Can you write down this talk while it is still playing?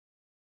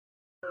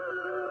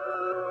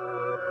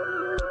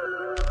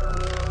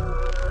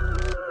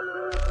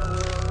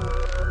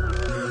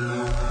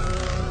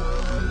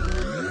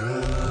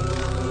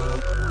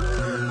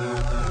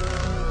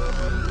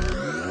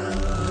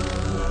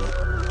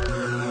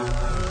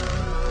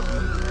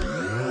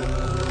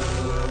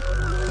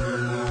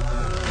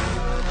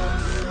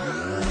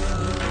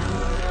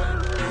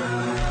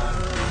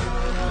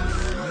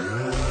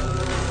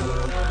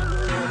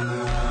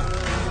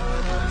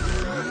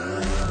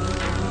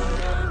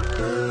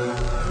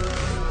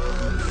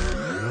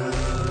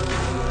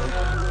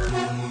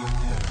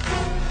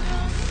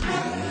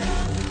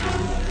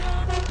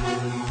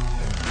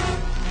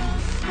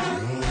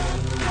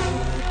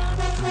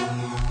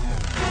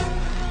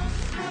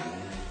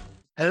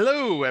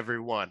Hello,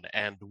 everyone,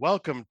 and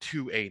welcome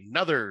to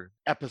another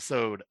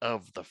episode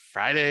of the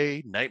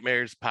Friday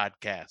Nightmares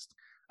podcast.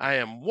 I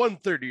am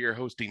 1/3 of your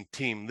hosting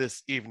team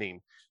this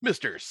evening,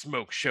 Mr.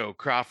 Smoke Show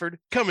Crawford,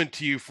 coming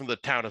to you from the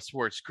town of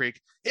Swartz Creek,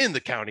 in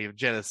the county of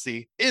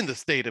Genesee, in the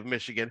state of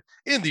Michigan,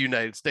 in the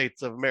United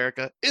States of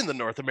America, in the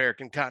North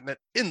American continent,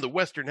 in the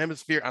Western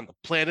Hemisphere, on the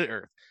planet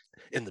Earth.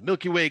 In the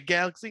Milky Way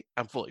galaxy,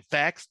 I'm fully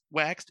faxed,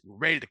 waxed, and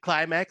ready to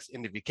climax.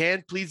 And if you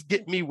can, please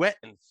get me wet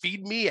and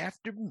feed me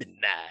after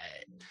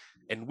midnight.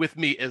 And with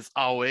me, as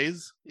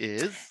always,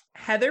 is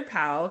Heather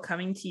Powell,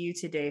 coming to you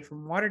today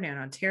from Waterdown,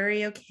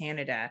 Ontario,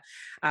 Canada,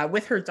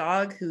 with her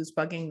dog who's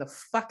bugging the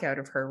fuck out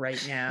of her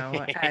right now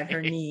at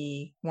her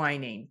knee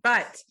whining.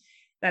 But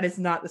that is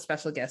not the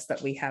special guest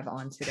that we have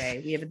on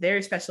today. We have a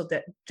very special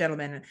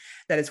gentleman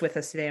that is with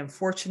us today.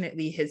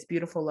 Unfortunately, his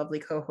beautiful, lovely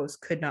co-host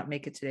could not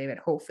make it today, but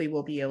hopefully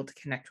we'll be able to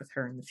connect with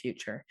her in the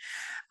future.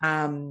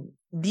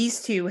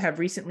 These two have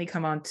recently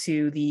come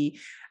onto the,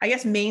 I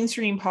guess,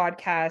 mainstream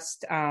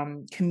podcast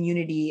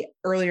community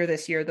earlier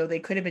this year, though they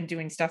could have been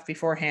doing stuff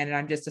beforehand, and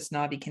I'm just a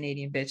snobby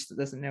Canadian bitch that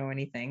doesn't know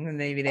anything, and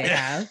maybe they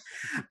have.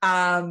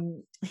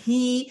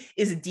 He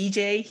is a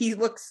DJ. He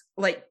looks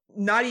like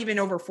not even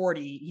over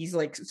 40. He's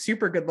like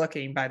super good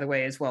looking, by the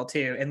way, as well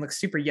too, and looks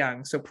super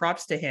young. So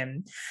props to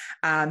him.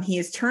 He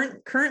is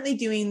currently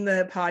doing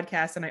the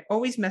podcast, and I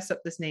always mess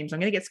up this name, so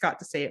I'm going to get Scott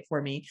to say it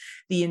for me.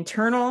 The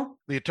Eternal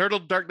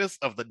Darkness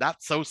of the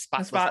Not So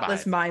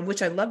Spotless Mind,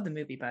 which I love the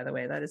movie, by the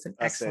way. That is an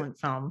excellent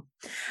film.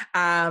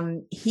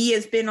 He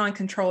has been on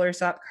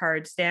Controllers Up,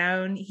 Cards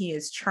Down. He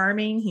is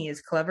charming. He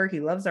is clever.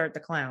 He loves Art the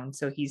Clown,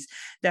 so he's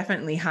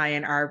definitely high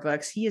in our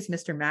books. He is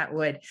Mr. Matt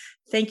Wood.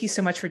 Thank you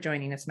so much for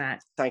joining us,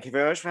 Matt. Thank you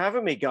very much for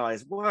having me,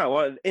 guys. Wow,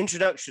 what an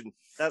introduction.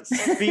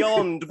 That's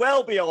beyond,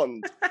 well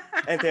beyond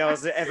anything I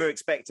was ever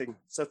expecting.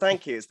 So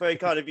thank you. It's very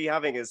kind of you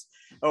having us.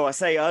 Oh, I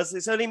say us,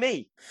 it's only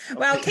me.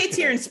 Well, Kate's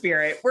here in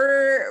spirit.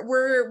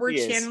 We're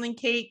channeling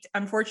Kate.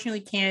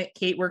 Unfortunately,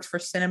 Kate works for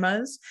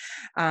cinemas.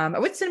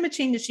 What cinema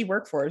chain does she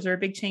work for? Is there a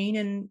big chain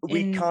in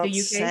the UK?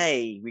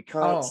 We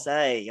can't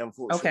say,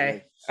 unfortunately.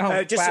 Okay.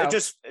 Oh, wow.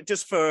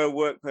 just for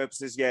work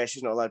purposes, yeah,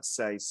 she's not allowed to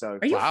say. So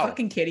are you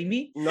fucking kidding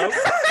me? No.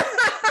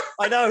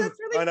 I know,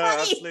 really I know,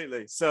 funny.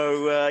 Absolutely.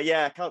 So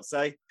yeah, I can't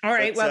say. All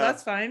right, well,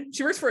 that's fine.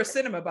 She works for a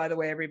cinema, by the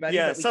way, everybody.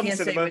 Yeah, but we can't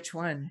say which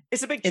one.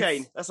 It's a big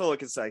chain. That's all I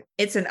can say.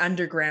 It's an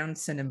underground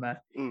cinema,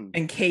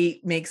 and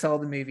Kate makes all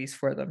the movies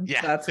for them.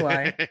 Yeah, that's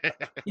why.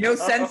 You know,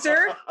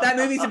 Censored. That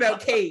movie's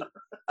about Kate.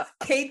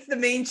 Kate's the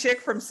main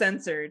chick from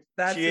Censored.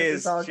 That's she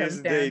is. All she is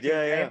indeed.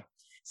 Yeah, yeah. Right?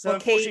 So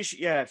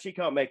unfortunately, she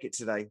can't make it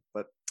today,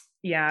 but.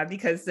 Yeah,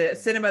 because the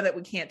cinema that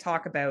we can't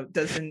talk about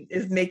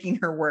is making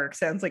her work.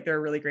 Sounds like they're a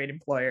really great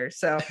employer.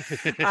 So,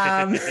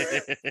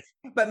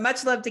 but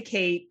much love to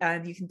Kate.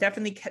 You can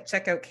definitely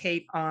check out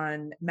Kate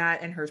on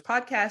Matt and hers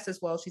podcast as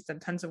well. She's done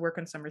tons of work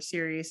on summer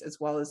series as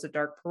well as the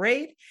Dark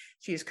Parade.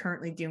 She is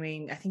currently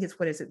doing, I think it's,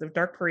 the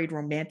Dark Parade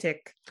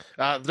romantic.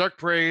 The Dark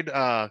Parade.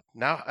 Now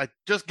I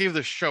just gave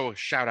the show a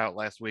shout out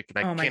last week.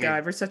 And oh my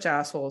God, we're such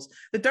assholes.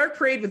 The Dark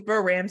Parade with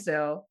Bo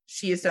Ramsdale.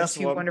 She has done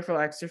two wonderful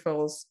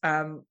extras,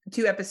 2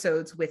 episodes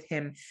with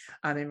him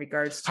in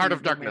regards to Heart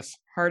of Darkness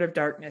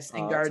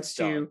in regards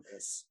to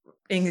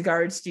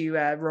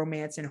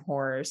romance and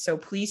horror. So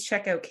please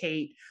check out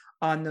Kate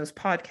on those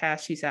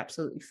podcasts. She's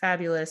absolutely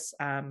fabulous,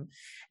 and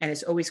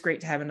it's always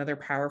great to have another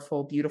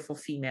powerful, beautiful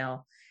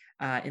female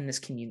in this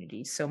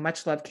community. So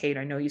much love, Kate.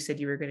 I know you said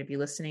you were going to be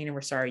listening, and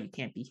we're sorry you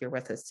can't be here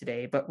with us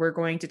today, but we're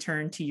going to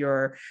turn to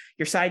your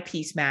side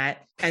piece,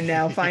 Matt, and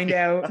now find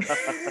out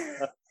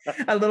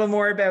a little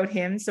more about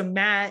him. So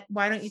Matt,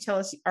 why don't you tell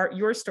us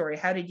your story?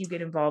 How did you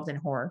get involved in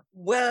horror?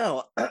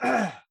 Well,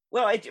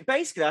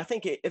 basically, I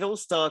think it all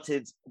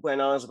started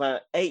when I was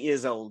about 8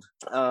 years old.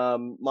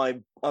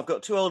 I've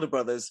got 2 older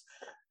brothers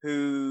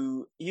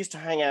who used to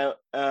hang out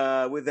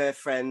with their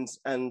friends,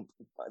 and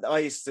I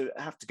used to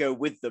have to go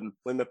with them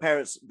when their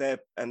parents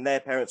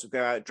would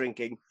go out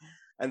drinking.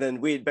 And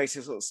then we'd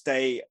basically sort of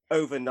stay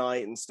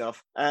overnight and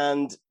stuff.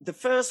 And the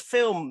first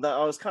film that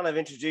I was kind of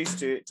introduced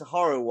to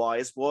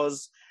horror-wise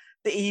was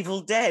The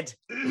Evil Dead.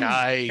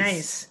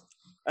 Nice.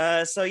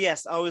 So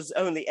yes, I was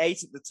only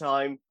 8 at the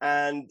time,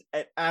 and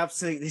it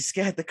absolutely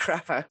scared the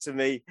crap out of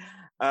me.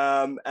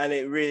 And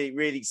it really,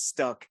 really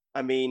stuck.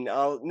 I mean,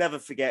 I'll never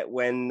forget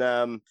when,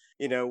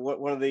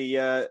 one of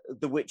the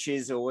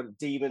witches or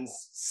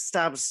demons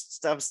stabs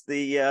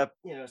the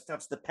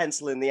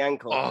pencil in the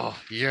ankle. Oh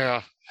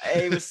yeah.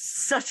 It was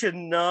such a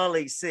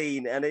gnarly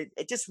scene, and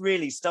it just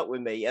really stuck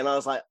with me. And I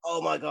was like,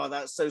 oh my God,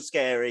 that's so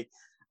scary.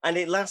 And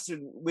it lasted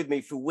with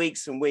me for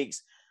weeks and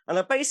weeks. And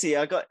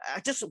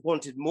I just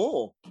wanted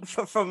more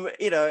from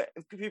if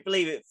you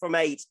believe it, from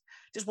 8,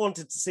 just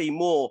wanted to see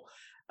more.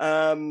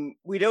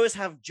 We'd always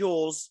have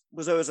Jaws,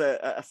 was always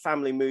a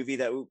family movie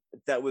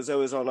that was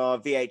always on our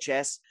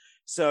VHS.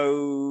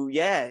 So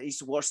yeah, I used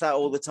to watch that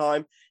all the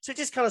time. So it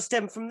just kind of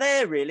stemmed from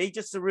there, really.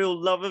 Just a real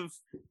love of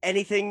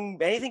anything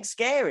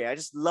scary. I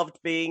just loved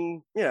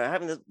being,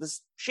 having the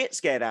shit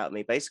scared out of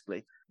me,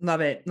 basically.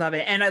 Love it.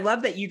 And I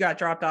love that you got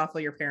dropped off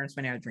while your parents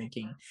went out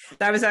drinking.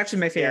 That was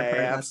actually my favorite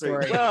part of that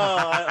story.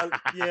 Well,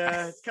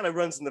 it kind of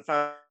runs in the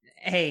family.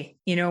 Hey,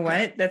 you know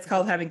what? That's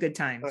called having good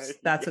times.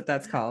 That's what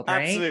that's called,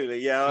 right? Absolutely,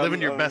 yeah.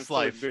 Living your best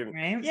life.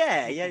 Right?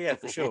 Yeah,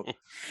 for sure.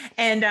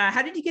 And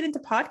how did you get into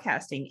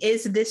podcasting?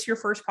 Is this your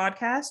first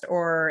podcast,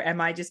 or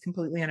am I just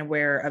completely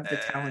unaware of the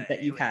talent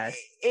that you've had?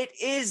 It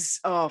is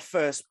our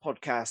first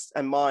podcast,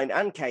 and mine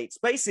and Kate's.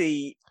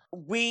 Basically,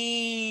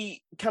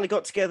 we kind of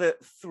got together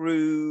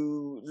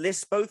through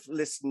both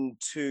listened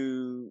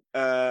to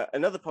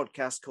another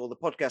podcast called The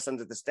Podcast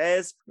Under the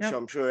Stairs, which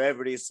I'm sure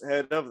everybody's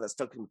heard of. That's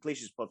Duncan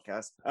McLeish's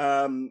podcast.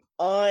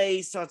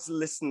 I started to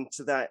listen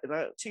to that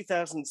about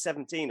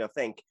 2017, I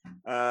think.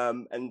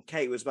 And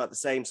Kate was about the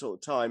same sort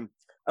of time.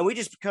 And we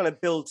just kind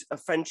of built a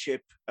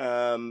friendship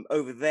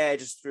over there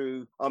just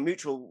through our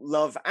mutual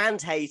love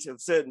and hate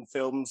of certain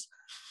films.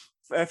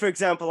 For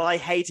example, I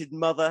hated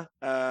Mother.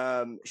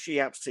 She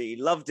absolutely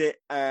loved it.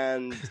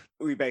 And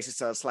we basically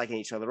started slagging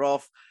each other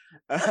off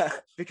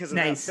because of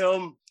that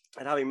film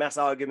and having mass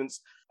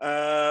arguments.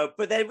 But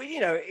then,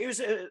 it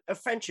was a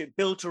friendship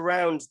built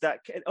around that,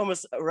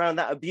 almost around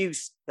that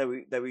abuse that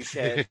we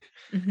shared.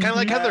 Kind of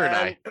like Heather and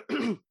I.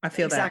 I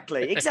feel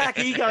exactly.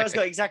 You guys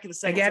got exactly the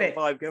same sort of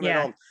vibe going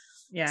on.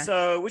 Yeah.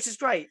 So, which is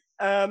great.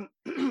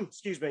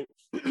 Excuse me.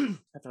 I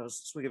have a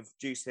swig of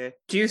juice here.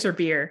 Juice or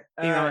beer?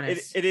 Be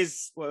honest. It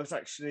is. Well, it's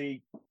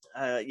actually.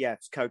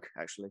 It's Coke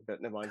actually,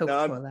 but never mind.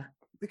 Coca-Cola.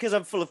 Because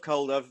I'm full of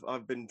cold,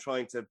 I've been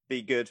trying to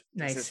be good.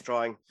 Nice. Just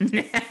trying.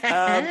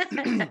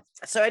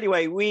 So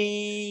anyway,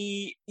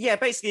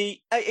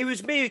 basically, it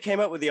was me who came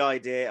up with the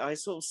idea. I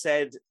sort of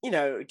said,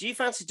 do you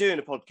fancy doing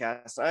a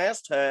podcast? I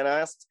asked her, and I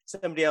asked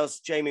somebody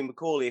else, Jamie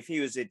McCauley, if he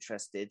was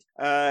interested.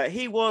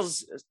 He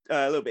was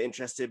a little bit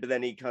interested, but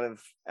then he kind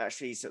of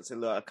actually sort of said,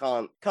 look,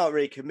 I can't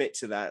really commit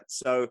to that.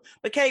 So,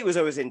 but Kate was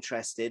always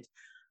interested.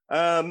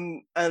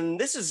 And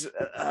this is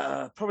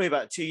probably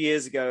about 2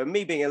 years ago, and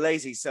me being a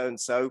lazy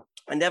so-and-so,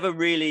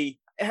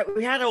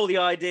 we had all the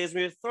ideas,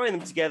 we were throwing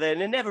them together,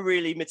 and it never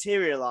really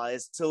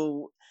materialized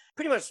till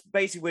pretty much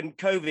basically when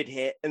COVID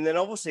hit. And then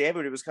obviously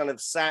everybody was kind of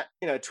sat,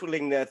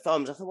 twiddling their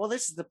thumbs. I thought, well,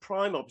 this is the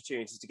prime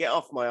opportunity to get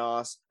off my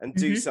arse and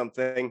do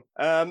something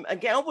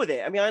and get on with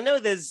it. I mean, I know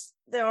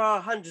there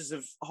are hundreds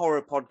of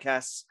horror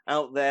podcasts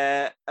out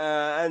there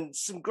and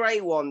some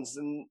great ones.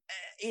 And,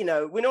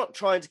 we're not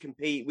trying to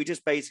compete. We're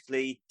just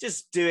basically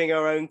just doing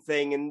our own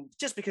thing. And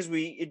just because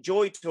we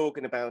enjoy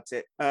talking about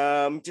it,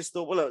 just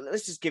thought, well, look,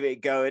 let's just give it a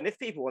go. And if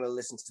people want to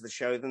listen to the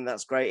show, then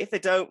that's great. If they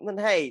don't, then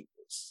hey,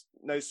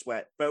 no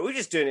sweat. But we're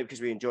just doing it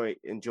because we enjoy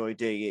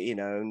doing it,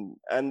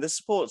 and the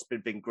support's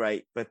been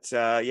great. But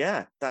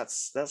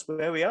that's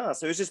where we are.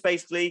 So it's just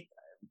basically,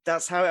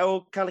 that's how it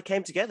all kind of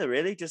came together,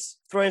 really, just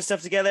throwing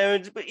stuff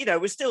together. But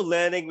we're still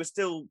learning. We're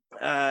still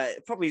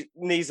probably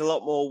needs a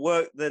lot more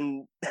work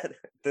than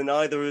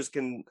either of us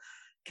can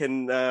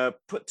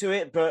put to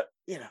it. But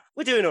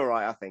we're doing all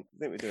right. I think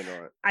we're doing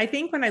all right. I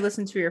think when I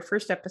listened to your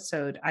first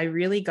episode, I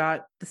really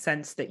got the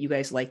sense that you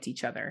guys liked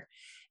each other.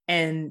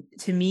 And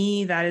to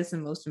me, that is the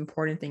most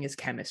important thing, is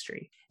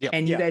chemistry. Yep.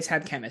 And you guys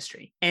have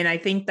chemistry. And I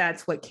think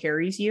that's what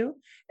carries you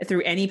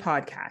through any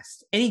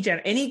podcast, any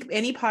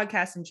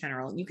podcast in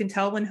general. You can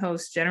tell when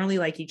hosts generally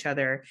like each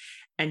other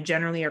and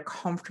generally are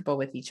comfortable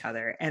with each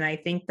other. And I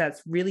think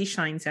that's really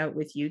shines out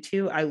with you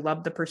two. I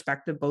love the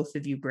perspective both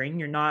of you bring.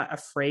 You're not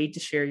afraid to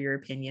share your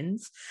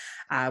opinions,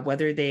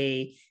 whether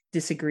they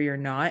disagree or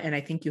not. And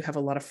I think you have a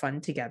lot of fun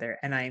together.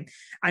 And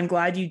I'm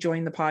glad you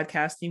joined the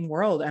podcasting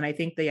world. And I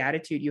think the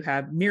attitude you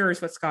have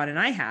mirrors what Scott and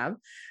I have.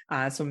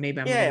 So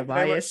maybe I'm a little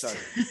biased. So.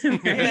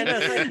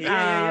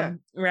 Right?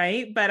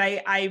 Right. But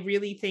I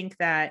really think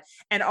that,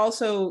 and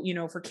also,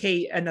 for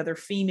Kate, another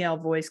female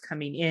voice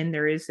coming in,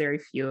 there is very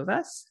few of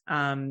us.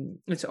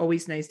 It's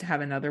always nice to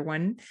have another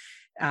one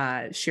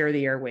share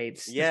the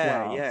airwaves as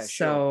well.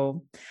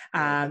 Sure.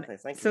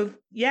 So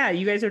you.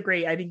 You guys are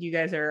great. I think you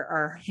guys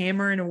are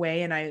hammering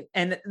away.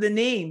 And the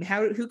name,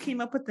 who came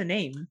up with the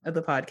name of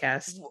the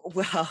podcast?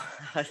 Well,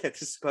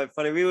 this is quite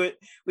funny.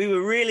 We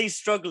were really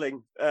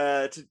struggling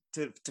to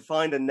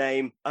find a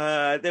name.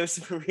 There were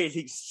some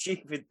really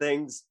stupid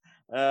things.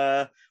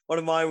 One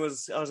of mine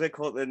was, I was going to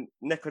call it the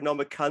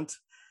Necronomic Cunt.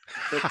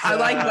 But, I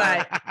like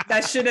that.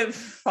 That would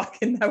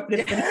have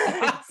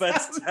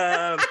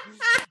been.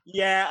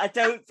 Yeah, I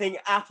don't think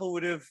Apple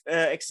would have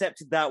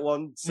accepted that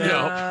one. So.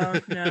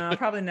 No,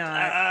 probably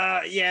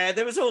not. Yeah,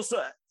 there was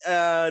also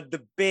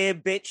the Beer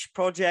Bitch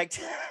Project.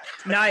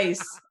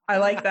 Nice. I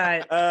like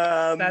that.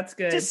 That's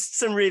good. Just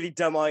some really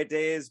dumb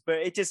ideas, but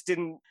it just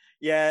didn't.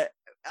 Yeah,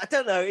 I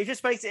don't know. It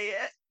just basically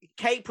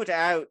Kate put it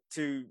out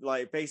to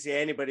like basically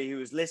anybody who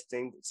was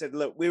listening. Said,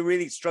 "Look, we're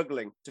really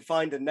struggling to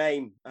find a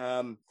name."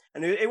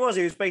 And it was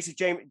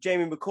basically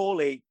Jamie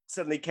Macaulay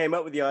suddenly came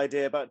up with the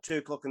idea about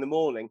 2:00 in the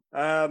morning. So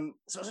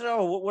I said,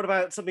 "Oh, what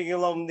about something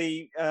along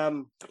the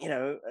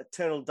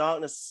eternal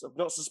darkness of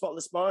not so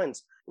spotless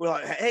minds?" We're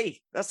like,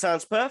 "Hey, that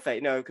sounds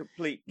perfect."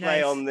 Complete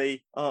play on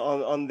the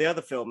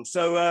other film.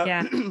 So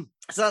yeah.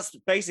 So that's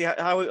basically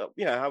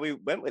how we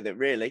went with it,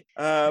 really.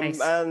 Nice.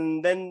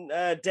 And then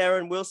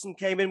Darren Wilson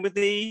came in with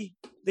the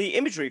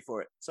imagery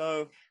for it.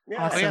 So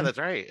yeah, Awesome. Oh yeah, that's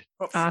right.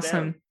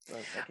 Awesome.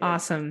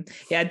 Awesome.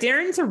 Yeah,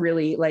 Darren's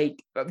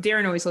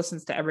Darren always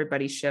listens to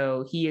everybody's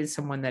show. He is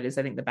someone that is,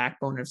 I think, the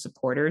backbone of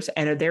supporters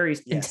and a very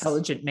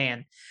intelligent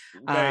man.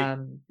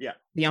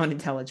 Beyond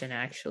intelligent,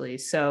 actually.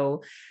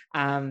 So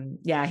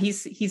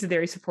he's a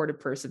very supportive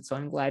person. So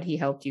I'm glad he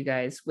helped you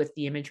guys with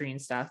the imagery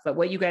and stuff. But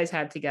what you guys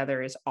have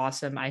together is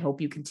awesome. I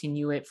hope you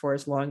continue it for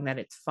as long that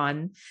it's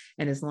fun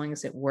and as long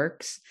as it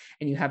works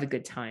and you have a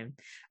good time.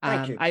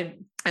 Thank you.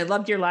 I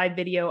loved your live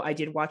video. I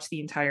did watch the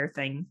entire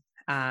thing.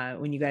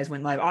 When you guys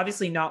went live,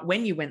 obviously not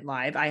when you went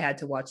live. I had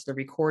to watch the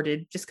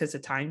recorded just because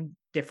of time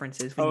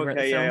differences when we were at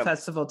the film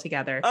festival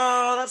together.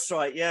 Oh, that's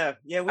right. Yeah.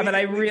 But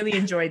I really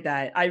enjoyed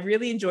that. I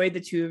really enjoyed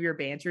the two of your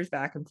banters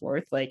back and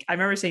forth. Like I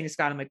remember saying to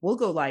Scott, I'm like, we'll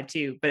go live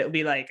too, but it would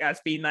be like us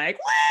being like,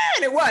 wah!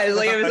 And it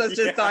was us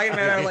just talking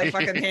about how like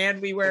fucking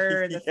hand we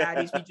were and the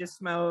fatties we just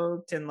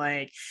smoked and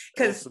like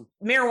because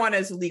marijuana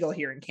is legal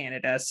here in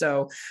Canada,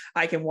 so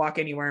I can walk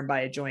anywhere and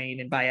buy a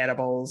joint and buy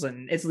edibles,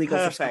 and it's legal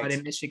for Scott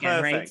in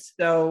Michigan, right?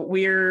 So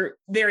we're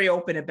very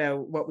open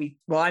about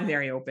I'm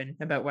very open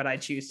about what I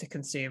choose to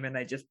consume, and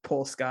I just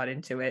pull Scott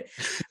into it.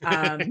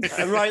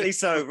 Rightly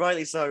so.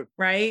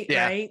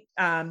 Right.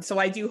 So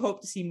I do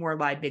hope to see more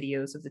live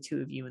videos of the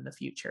two of you in the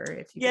future.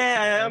 If you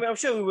I'm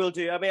sure we will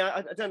do. I mean,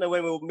 I don't know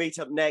when we'll meet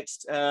up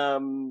next.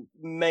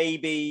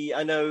 Maybe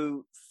I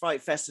know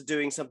Fright Fest are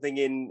doing something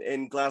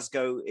in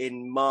Glasgow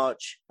in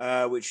March,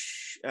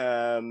 which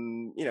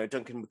Duncan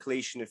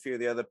McLeish and a few of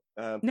the other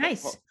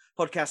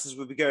podcasters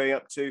will be going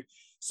up to.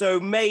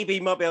 So maybe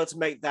might be able to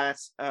make that.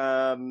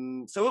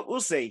 So we'll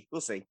see.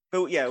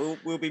 But yeah,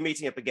 we'll be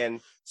meeting up again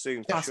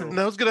soon. Awesome. Sure. And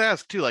I was going to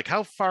ask too, like,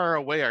 how far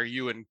away are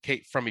you and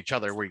Kate from each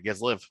other where you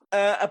guys live?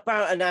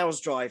 About an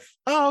hour's drive.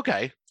 Oh,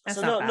 okay. That's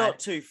so not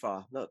too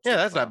far.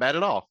 That's not bad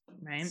at all.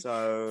 Right.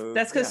 So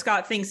that's because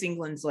Scott thinks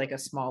England's like a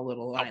small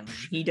little island.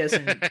 He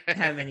doesn't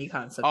have any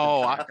concept.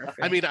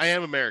 I mean, I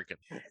am American.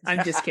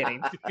 I'm just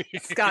kidding.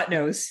 Scott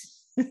knows.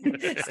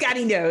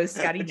 Scotty knows.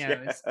 Scotty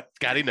knows.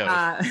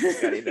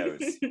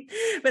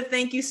 But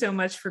thank you so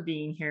much for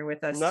being here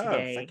with us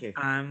today. Thank you.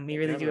 We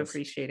really do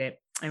appreciate it,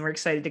 and we're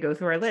excited to go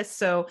through our list.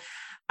 So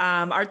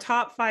our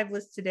top 5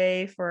 list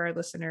today for our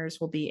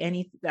listeners will be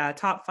any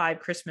top 5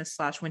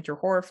 Christmas/winter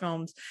horror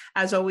films.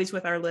 As always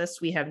with our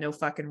list, we have no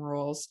fucking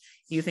rules.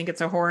 You think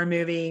it's a horror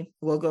movie,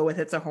 we'll go with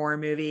it's a horror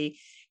movie.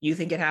 You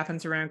think it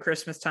happens around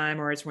Christmas time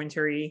or it's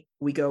wintry,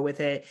 we go with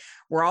it.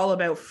 We're all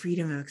about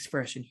freedom of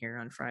expression here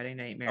on Friday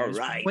Nightmares.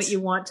 All right. What you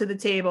want to the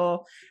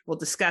table, we'll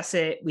discuss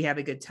it. We have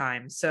a good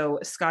time. So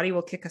Scotty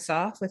will kick us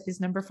off with his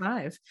number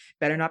 5.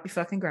 Better not be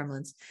fucking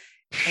Gremlins.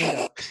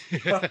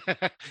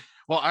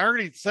 Well, I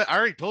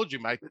already told you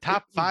my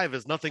top 5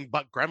 is nothing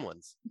but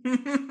Gremlins.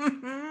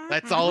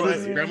 That's all it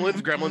is.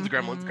 Gremlins.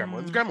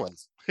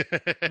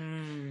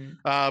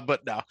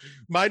 But no,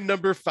 my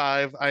number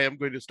 5, I am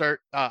going to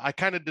start. I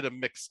kind of did a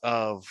mix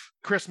of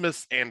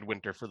Christmas and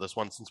winter for this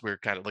one, since we were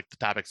kind of like the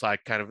topic. So I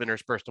kind of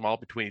interspersed them all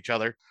between each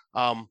other.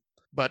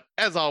 But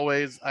as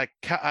always, I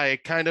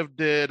kind of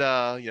did,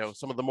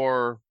 some of the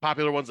more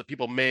popular ones that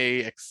people may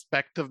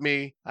expect of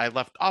me. I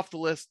left off the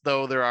list,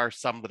 though there are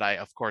some that I,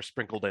 of course,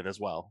 sprinkled in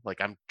as well.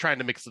 Like I'm trying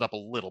to mix it up a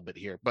little bit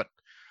here. But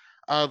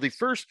the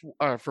first,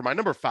 for my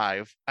number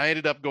 5, I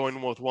ended up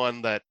going with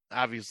one that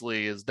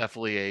obviously is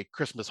definitely a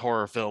Christmas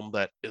horror film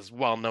that is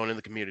well known in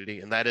the community,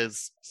 and that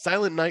is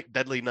Silent Night,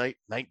 Deadly Night,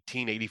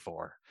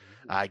 1984.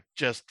 I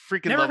just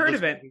freaking never love heard this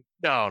of it. movie.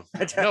 No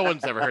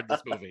one's ever heard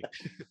this movie.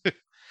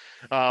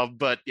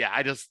 But yeah,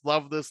 I just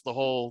love this. The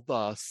whole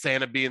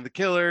Santa being the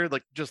killer,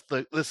 like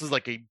this is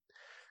like a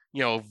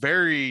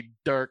very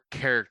dark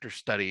character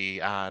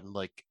study on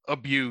like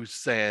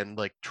abuse and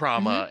like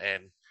trauma.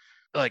 And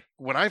like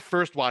when I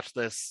first watched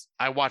this,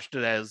 I watched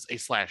it as a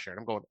slasher, and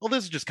I'm going,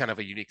 this is just kind of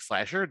a unique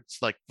slasher.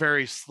 It's like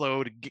very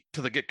slow to get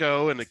to the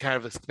get-go, and it kind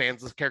of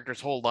expands this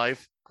character's whole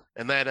life.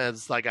 And then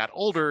as I got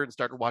older and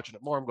started watching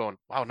it more, I'm going,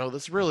 wow, no,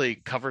 this really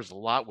covers a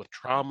lot with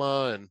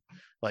trauma and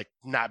like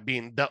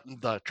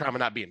the trauma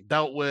not being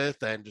dealt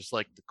with, and just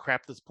like the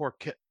crap this poor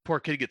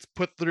kid gets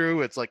put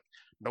through. It's like,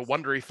 no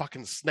wonder he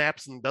fucking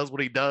snaps and does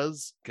what he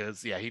does,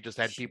 because he just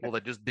had people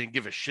that just didn't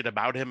give a shit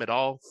about him at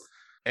all.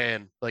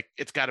 And like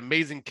it's got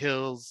amazing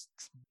kills,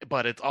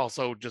 but it's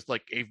also just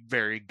like a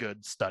very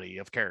good study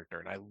of character.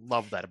 And I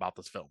love that about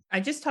this film. I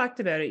just talked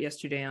about it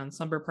yesterday on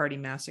Slumber Party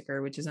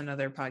Massacre, which is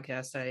another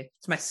podcast.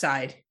 It's my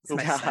side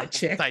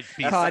chick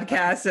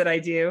podcast that I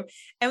do.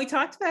 And we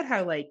talked about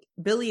how like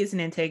Billy is an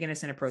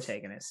antagonist and a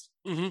protagonist.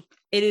 Mm-hmm.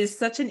 It is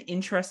such an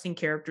interesting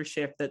character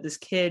shift that this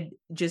kid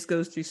just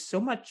goes through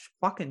so much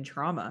fucking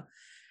trauma.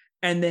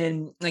 And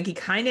then like you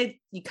kind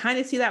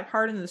of see that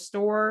part in the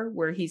store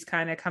where he's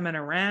kind of coming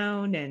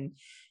around and,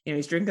 you know,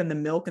 he's drinking the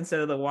milk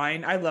instead of the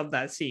wine. I love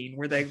that scene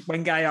where the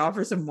one guy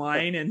offers him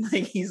wine and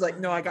like he's like,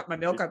 no, I got my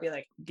milk. I'll be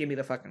like, give me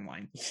the fucking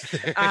wine.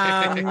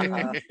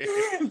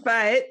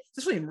 But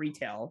especially in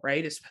retail,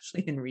 right?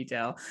 Especially in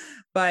retail.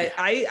 But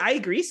yeah. I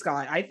agree,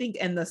 Scott. I think,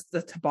 and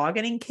the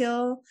tobogganing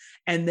kill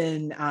and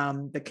then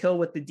the kill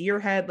with the deer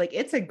head, like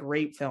it's a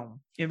great film.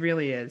 It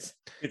really is.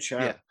 Good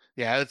shot.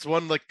 Yeah, it's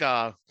one like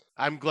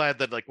I'm glad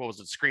that like what was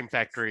it, Scream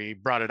Factory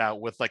brought it out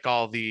with like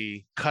all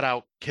the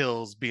cutout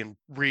kills being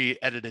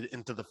re-edited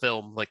into the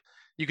film. Like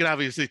you can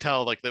obviously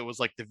tell like there was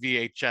like the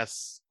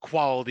VHS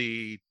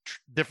quality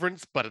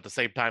difference, but at the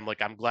same time,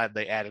 like I'm glad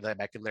they added that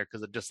back in there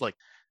because it just like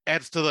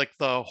adds to like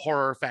the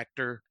horror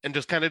factor and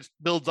just kind of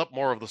builds up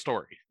more of the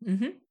story.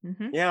 Mm-hmm,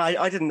 mm-hmm. Yeah,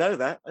 I didn't know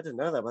that. I didn't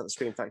know that about the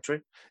Scream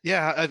Factory.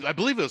 Yeah, I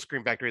believe it was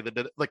Scream Factory that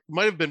did it. Like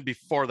might have been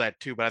before that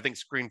too, but I think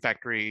Scream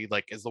Factory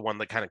like is the one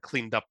that kind of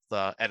cleaned up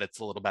the edits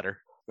a little better.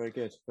 Very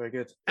good, very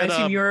good. I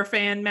assume you're a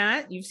fan,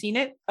 Matt. You've seen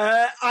it?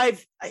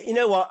 You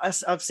know what?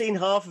 I've seen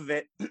half of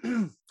it.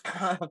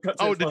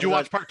 Did you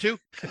watch part 2?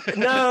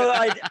 No,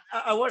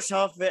 I watched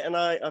half of it and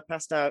I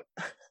passed out.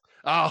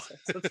 Oh,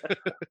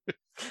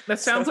 that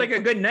sounds like a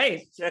good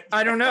night.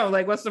 I don't know.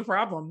 Like, what's the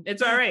problem?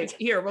 It's all right.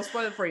 Here, we'll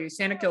spoil it for you.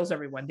 Santa kills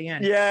everyone. The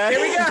end. Yeah.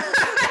 Here we go.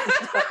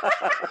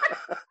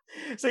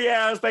 So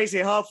yeah, I was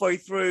basically halfway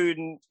through,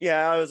 and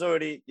I was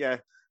already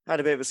had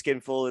a bit of a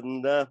skinful,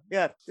 and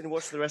didn't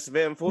watch the rest of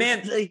it,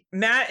 unfortunately. Man,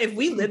 Matt, if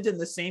we lived in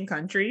the same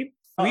country,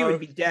 we would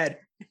be dead.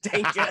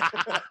 Danger.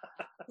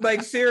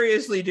 Like,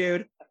 seriously,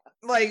 dude.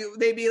 Like,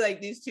 they'd be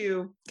like, these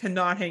two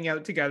cannot hang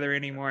out together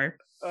anymore.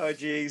 Oh,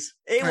 geez.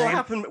 It will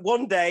happen.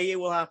 One day it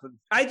will happen.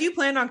 I do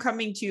plan on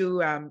coming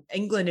to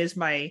England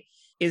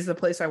is the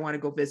place I want to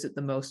go visit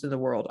the most in the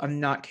world.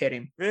 I'm not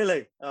kidding.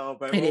 Really? Oh,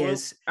 but it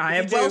is. I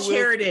have Welsh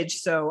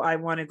heritage, so I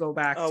want to go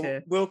back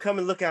to... We'll come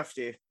and look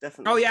after you,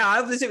 definitely. Oh, yeah,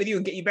 I'll visit with you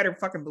and you better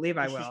fucking believe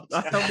I will.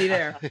 I'll be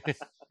there.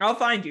 I'll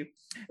find you.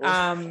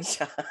 On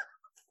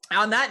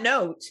that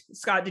note,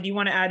 Scott, did you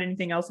want to add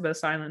anything else about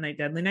Silent Night,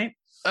 Deadly Night?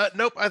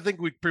 Nope, I think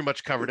we pretty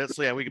much covered it.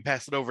 So yeah, we can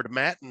pass it over to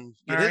Matt and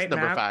get his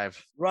number Matt.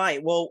 5.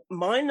 Right, well,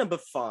 my number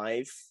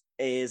 5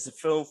 is a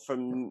film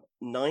from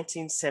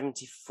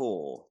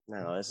 1974.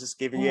 Now, I was just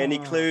giving you any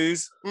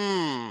clues.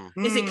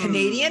 Is it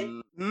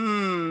Canadian?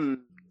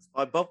 It's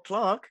by Bob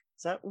Clark.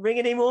 Does that ring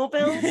any more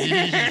bells?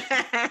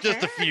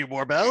 Just a few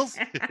more bells.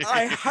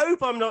 I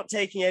hope I'm not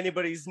taking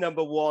anybody's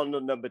number 1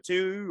 or number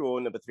 2 or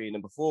number 3,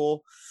 number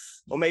 4,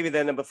 or maybe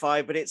they're number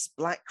 5, but it's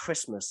Black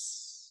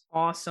Christmas.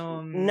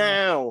 Awesome.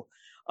 Now,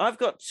 I've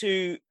got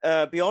to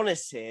be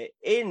honest here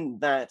in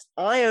that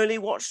I only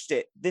watched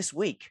it this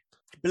week.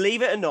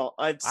 Believe it or not,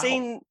 I'd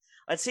seen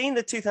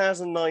the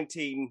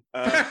 2019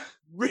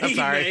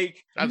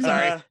 remake. I'm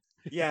sorry.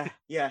 Yeah.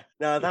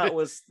 No, that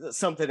was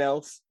something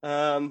else.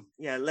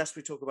 Less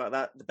we talk about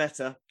that, the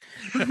better.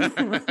 But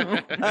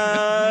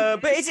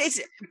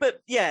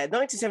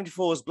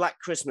 1974's Black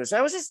Christmas.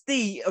 Now, was this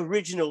the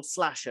original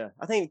slasher?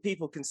 I think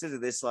people consider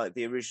this like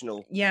the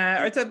original.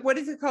 Yeah, what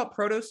is it called?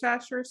 Proto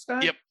slasher,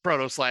 Scott? Yep,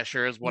 proto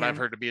slasher is what I've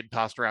heard to be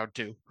tossed around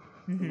too.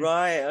 Mm-hmm.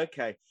 Right.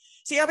 Okay.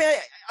 See, I mean,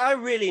 I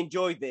really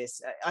enjoyed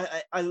this.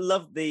 I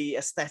love the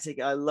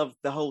aesthetic. I love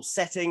the whole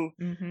setting.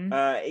 Mm-hmm.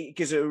 It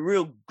gives it a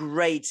real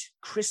great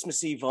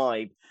Christmassy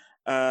vibe.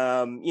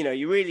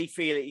 You really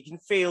feel it. You can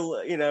feel,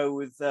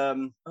 with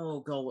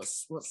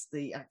what's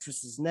the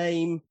actress's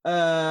name?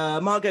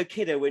 Margot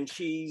Kidder when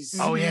she's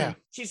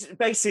she's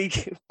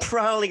basically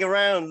prowling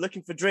around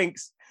looking for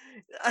drinks.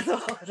 I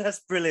thought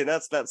that's brilliant.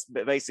 That's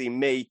basically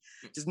me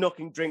just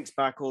knocking drinks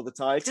back all the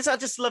time. I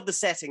just love the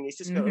setting. It's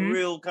just got a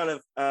real kind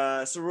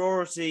of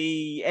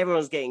sorority.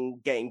 Everyone's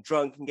getting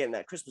drunk and getting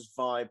that Christmas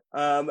vibe.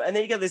 And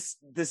then you got this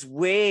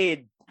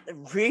weird,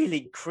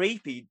 really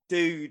creepy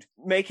dude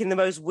making the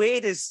most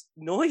weirdest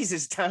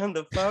noises down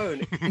the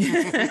phone.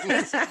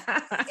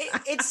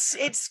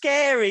 It's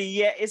scary,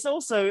 yet it's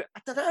also, I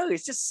don't know,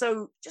 it's just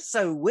so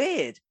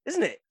weird,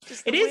 isn't it?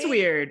 It is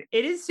weird.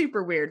 It is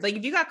super weird. Like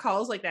if you got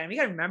calls like that, and you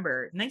gotta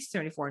remember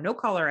 1974, no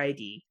caller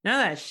ID, none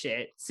of that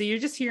shit. So you're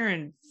just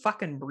hearing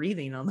fucking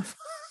breathing on the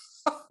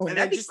phone. And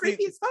that'd be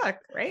creepy as fuck,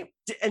 right?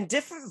 And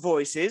different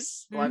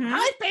voices, like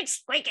high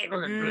pitched squeaking,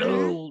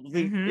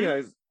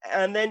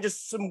 and then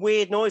just some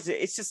weird noises.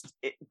 It's just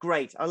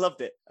great. I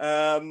loved it.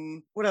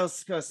 What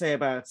else can I say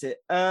about it?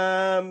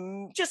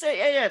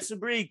 Some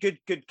really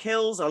good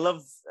kills. I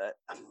love.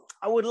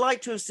 I would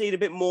like to have seen a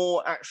bit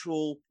more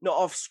actual, not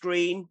off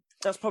screen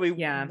That's probably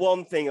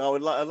one thing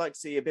I'd like to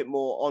see a bit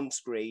more on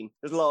screen.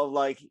 There's a lot of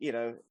like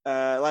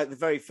the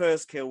very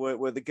first kill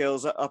where the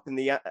girl's up in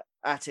the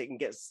attic and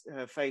gets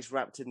her face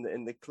wrapped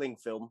in the cling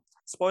film.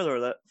 Spoiler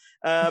alert.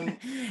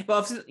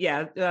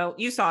 Well,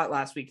 you saw it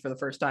last week for the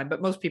first time,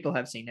 but most people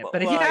have seen it.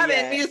 But if you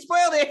haven't, you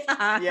spoiled it.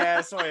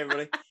 Yeah, sorry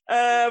everybody.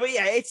 But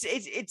yeah,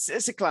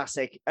 it's a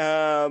classic.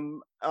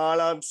 And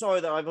I'm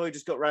sorry that I've only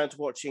just got around to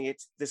watching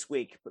it this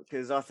week,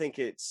 because I think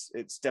it's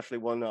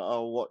definitely one that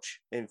I'll watch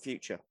in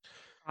future.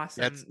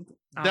 Awesome. It's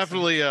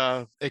definitely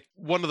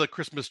one of the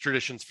Christmas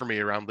traditions for me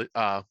around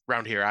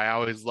here. I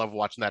always love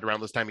watching that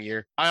around this time of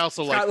year. I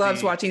also Scott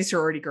loves watching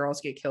sorority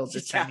girls get killed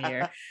this time of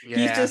year. Yeah.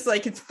 He's just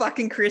like, it's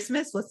fucking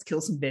Christmas. Let's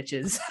kill some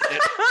bitches.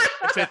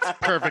 It fits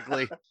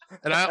perfectly.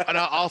 And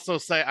I'll also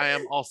say I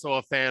am also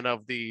a fan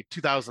of the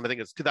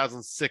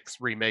 2006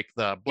 remake,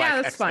 the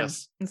Black Xmas. Fun.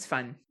 It's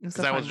fun.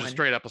 That one's just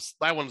straight up.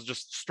 That one's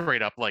just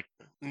straight up like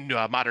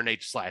modern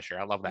age slasher.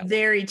 I love that.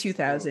 Very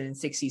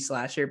 2060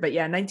 slasher, but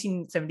yeah,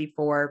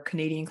 1974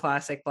 Canadian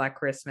classic Black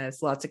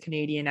Christmas. Lots of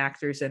Canadian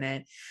actors in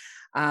it,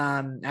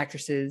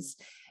 actresses.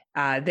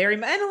 And a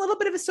little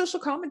bit of a social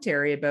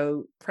commentary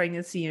about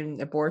pregnancy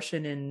and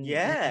abortion and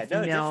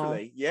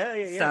definitely.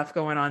 Stuff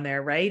going on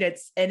there, right?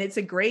 It's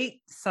a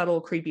great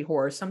subtle creepy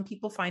horror. Some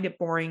people find it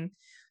boring,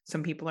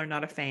 some people are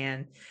not a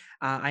fan.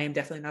 I am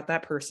definitely not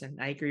that person.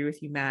 I agree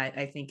with you, Matt.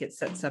 I think it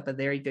sets up a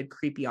very good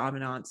creepy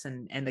ambiance,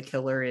 and the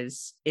killer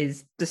is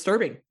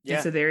disturbing. Yeah.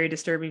 It's a very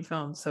disturbing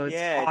film. So it's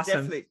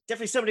awesome.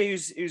 Definitely somebody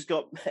who's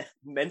got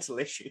mental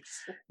issues.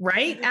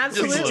 Right?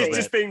 Absolutely.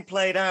 just being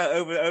played out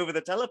over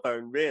the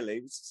telephone,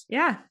 really.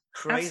 Yeah.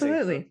 Crazy.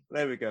 Absolutely.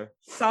 There we go.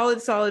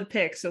 Solid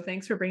pick. So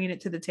thanks for bringing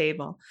it to the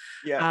table.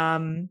 Yeah.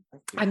 I'm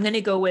going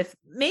to go with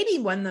maybe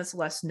one that's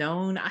less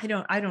known. I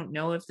don't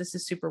know if this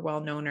is super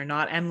well known or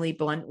not. Emily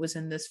Blunt was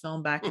in this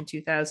film back in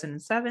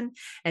 2007,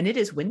 and it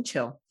is Wind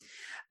Chill.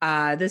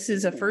 This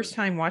is a first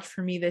time watch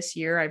for me this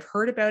year. I've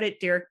heard about it.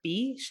 Derek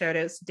B. Shout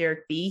outs to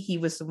Derek B. He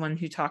was the one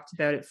who talked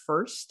about it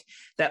first,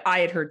 that I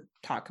had heard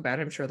talk about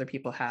it. I'm sure other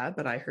people have,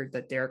 but I heard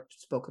that Derek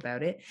spoke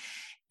about it.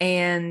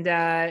 And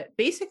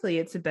basically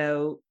it's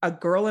about a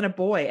girl and a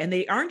boy, and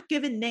they aren't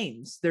given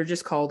names. They're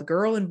just called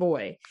girl and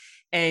boy.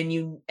 And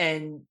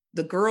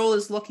the girl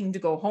is looking to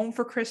go home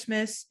for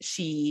Christmas.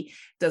 She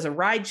does a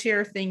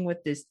rideshare thing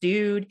with this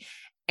dude,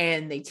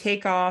 and they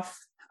take off.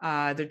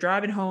 They're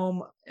driving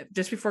home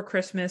just before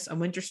Christmas. A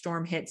winter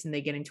storm hits and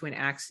they get into an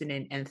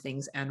accident, and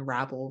things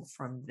unravel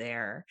from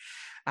there.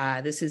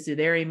 This is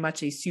very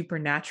much a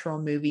supernatural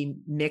movie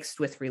mixed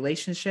with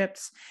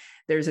relationships.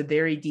 There's a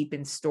very deep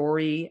in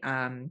story.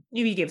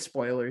 We give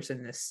spoilers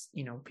in this,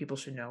 people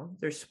should know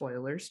there's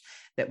spoilers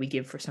that we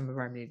give for some of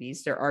our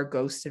movies. There are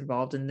ghosts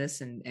involved in this,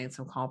 and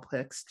some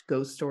complex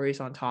ghost stories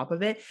on top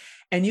of it.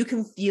 And you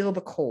can feel the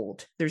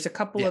cold. There's a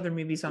couple other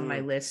movies on my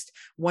list,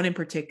 one in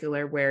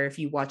particular where if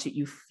you watch it,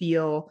 you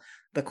feel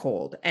the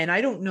cold. And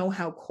I don't know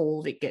how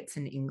cold it gets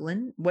in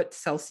England. What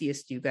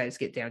Celsius do you guys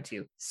get down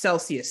to?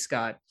 Celsius,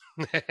 Scott.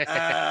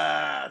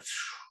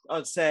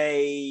 I'd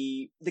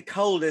say the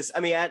coldest.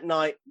 At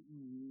night,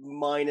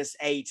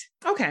 -8.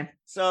 Okay.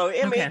 So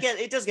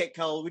it does get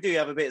cold. We do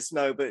have a bit of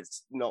snow, but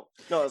it's not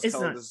as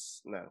cold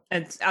as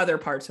it's other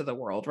parts of the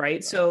world, right?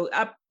 Right. So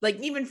up, like,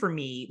 even for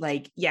me,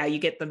 you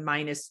get the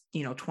minus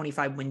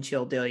 25 wind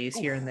chill days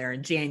here and there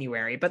in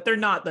January, but they're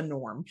not the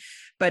norm.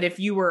 But if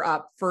you were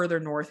up further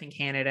north in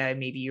Canada,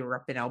 maybe you were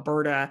up in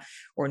Alberta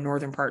or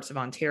northern parts of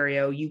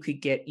Ontario, you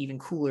could get even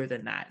cooler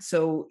than that.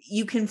 So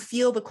you can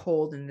feel the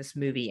cold in this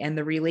movie, and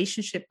the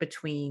relationship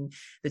between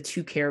the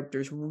two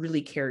characters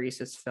really carries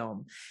this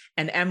film.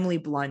 And Emily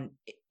Blunt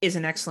is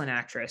an excellent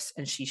actress,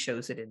 and she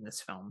shows it in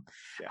this film.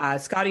 Yeah.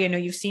 Scotty, I know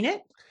you've seen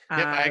it.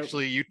 Yep,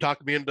 actually, you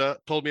told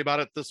me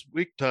about it this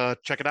week to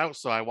check it out,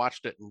 so I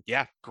watched it, and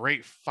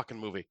great fucking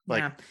movie.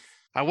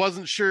 I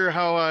wasn't sure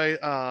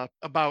how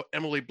about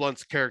Emily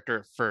Blunt's character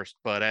at first,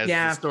 but as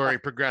the story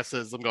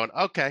progresses, I'm going,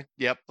 okay,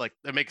 yep,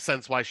 it makes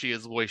sense why she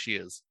is the way she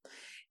is.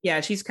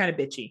 Yeah, she's kind of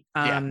bitchy.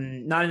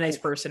 Not a nice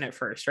person at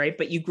first, right?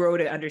 But you grow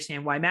to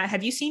understand why. Matt,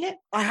 have you seen it?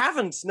 I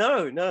haven't.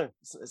 No.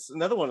 It's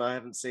another one I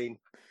haven't seen.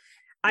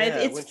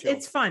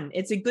 It's fun.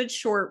 It's a good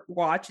short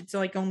watch. It's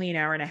only an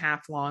hour and a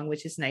half long,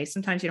 which is nice.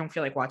 Sometimes you don't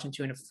feel like watching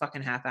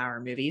 2.5-hour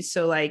movies.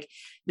 So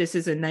this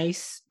is a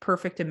nice,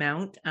 perfect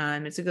amount.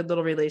 It's a good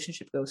little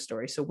relationship ghost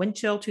story. So Wind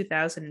Chill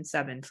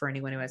 2007 for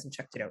anyone who hasn't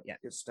checked it out yet.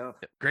 Good stuff.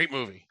 Great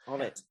movie.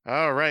 On it.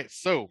 All right.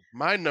 So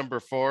my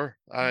number 4,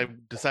 I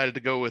decided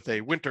to go with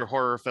a winter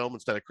horror film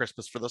instead of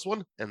Christmas for this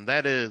one. And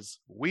that is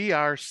We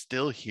Are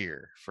Still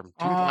Here from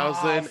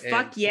 2000.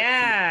 Fuck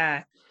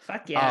yeah.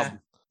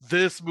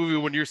 This movie,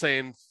 when you're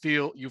saying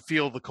you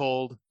feel the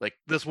cold,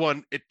 this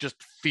one, it just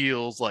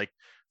feels like,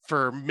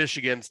 for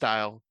Michigan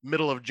style,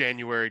 middle of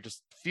January,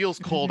 just feels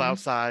cold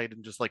outside,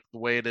 and just the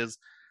way it is.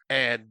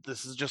 And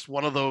this is just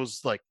one of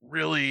those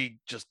really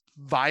just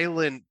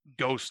violent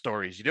ghost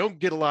stories. You don't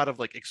get a lot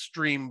of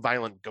extreme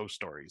violent ghost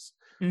stories.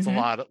 It's a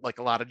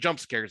lot of jump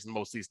scares in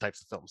most of these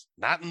types of films.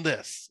 Not in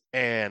this.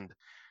 And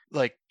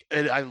like,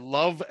 I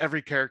love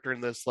every character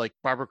in this. Like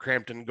Barbara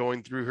Crampton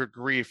going through her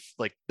grief,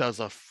 like does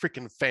a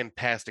freaking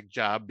fantastic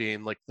job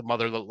being like the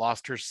mother that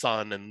lost her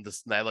son and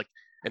this and that, like,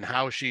 and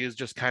how she is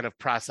just kind of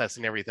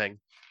processing everything.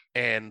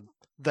 And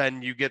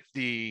then you get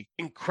the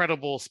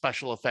incredible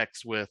special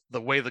effects with the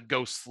way the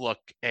ghosts look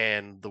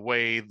and the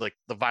way like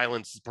the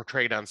violence is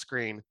portrayed on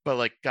screen. But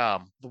like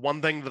the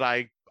one thing that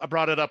I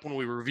brought it up when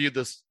we reviewed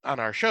this on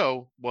our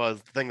show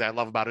was the thing that I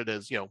love about it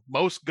is,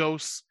 most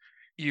ghosts,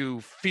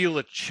 you feel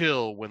a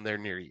chill when they're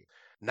near you.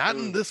 Not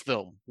in this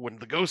film. When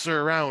the ghosts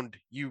are around,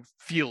 you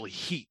feel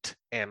heat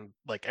and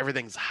like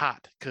everything's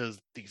hot because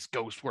these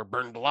ghosts were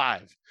burned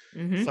alive.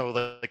 Mhm. So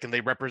like, and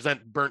they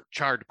represent burnt,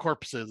 charred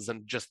corpses,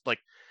 and just like,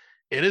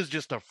 it is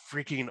just a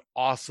freaking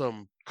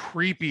awesome,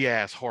 creepy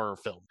ass horror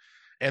film.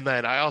 And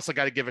then I also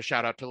got to give a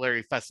shout out to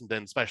Larry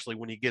Fessenden, especially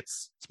when he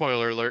gets,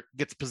 spoiler alert,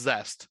 gets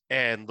possessed,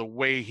 and the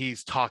way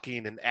he's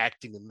talking and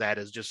acting in that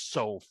is just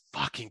so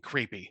fucking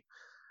creepy.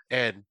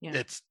 And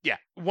it's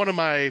one of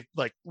my,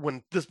 like,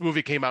 when this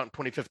movie came out in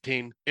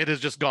 2015, it has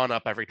just gone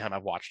up every time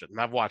I've watched it, and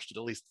I've watched it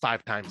at least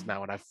 5 times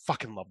now, and I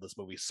fucking love this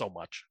movie so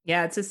much.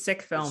 Yeah, it's a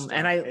sick film.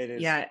 And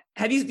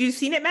have you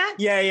seen it, Matt?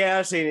 Yeah,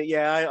 I've seen it.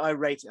 Yeah, I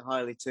rate it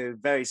highly too.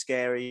 Very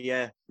scary.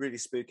 Yeah, really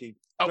spooky.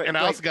 I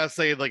also gotta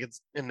say, like,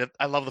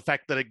 I love the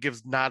fact that it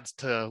gives nods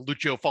to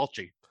Lucio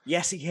Fulci.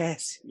 Yes, yeah,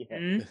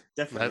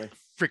 definitely. That's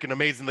freaking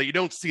amazing that you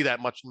don't see that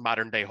much in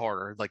modern day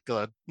horror, like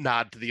a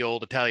nod to the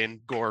old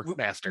Italian gore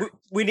master.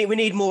 We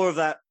need more of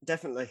that,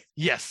 definitely.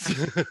 Yes.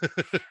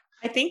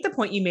 I think the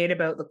point you made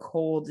about the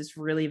cold is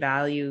really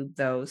valued,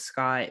 though,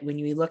 Scott. When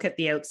you look at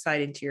the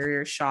outside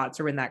interior shots,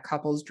 or when that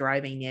couple's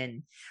driving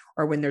in,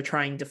 or when they're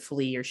trying to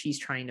flee, or she's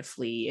trying to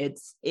flee,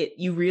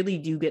 you really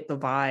do get the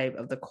vibe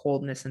of the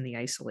coldness and the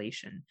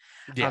isolation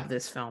of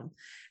this film.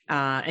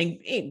 And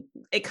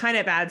it kind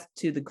of adds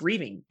to the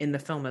grieving in the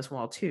film as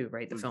well, too,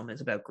 right? The film is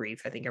about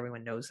grief. I think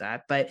everyone knows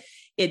that, but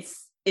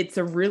it's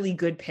a really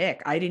good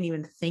pick. I didn't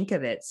even think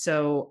of it.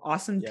 So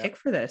awesome pick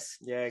for this.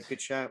 Yeah, good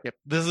shout. Yep.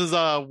 This is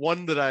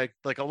one that I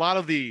like. A lot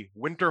of the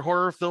winter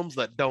horror films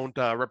that don't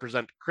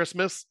represent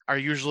Christmas are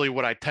usually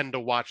what I tend to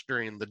watch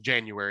during the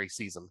January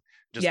season.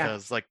 Just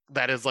because like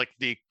that is like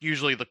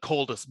usually the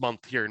coldest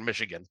month here in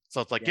Michigan.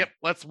 So it's like,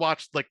 let's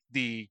watch like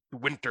the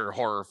winter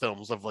horror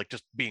films of like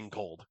just being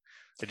cold.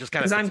 It just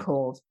kind of, because I'm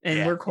cold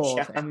and we're cold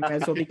and we might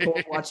as well be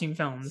cold watching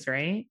films,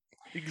 right?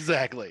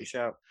 Exactly.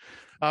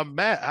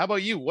 Matt, how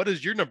about you? What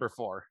is your number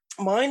 4?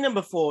 My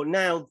number 4.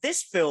 Now,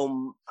 this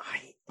film,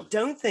 I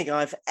don't think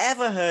I've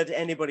ever heard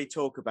anybody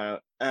talk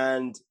about,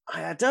 and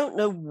I don't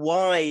know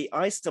why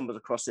I stumbled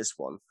across this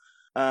one.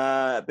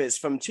 But it's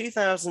from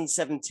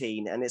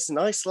 2017, and it's an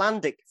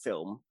Icelandic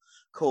film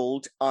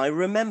called I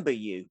Remember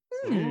You.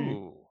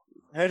 Ooh.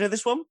 Heard of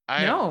this one? I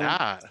have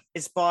not.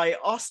 It's by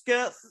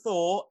Oscar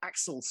Thor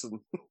Axelsson.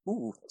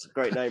 Ooh, that's a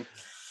great name.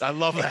 I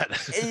love that.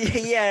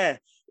 Yeah.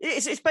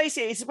 It's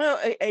basically, it's about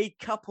a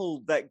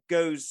couple that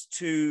goes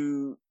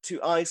to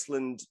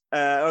Iceland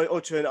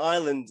or to an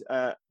island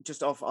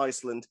just off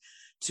Iceland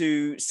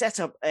to set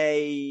up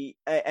a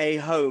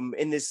home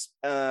in this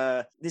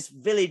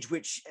village,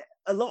 which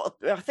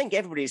I think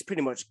everybody is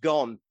pretty much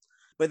gone,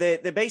 but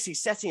they're basically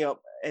setting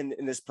up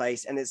in this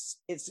place, and it's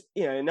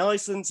in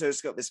Iceland, so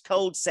it's got this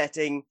cold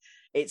setting,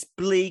 it's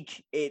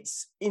bleak,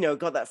 it's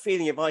got that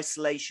feeling of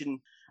isolation.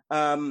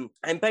 And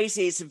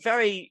basically it's a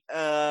very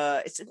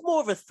it's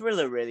more of a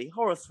thriller, really,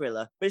 horror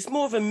thriller, but it's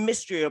more of a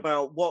mystery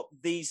about what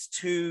these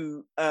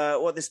two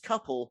what this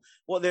couple,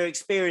 what they're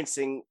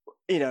experiencing,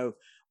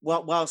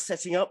 while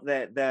setting up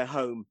their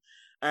home.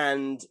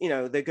 And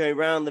they're going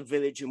around the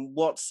village and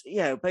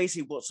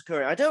basically what's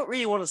occurring. I don't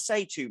really want to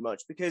say too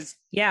much because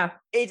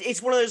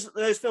it's one of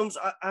those films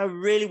I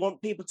really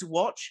want people to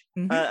watch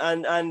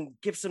and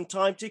give some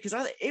time to, because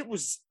it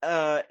was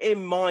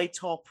in my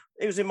top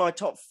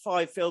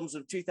 5 films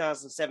of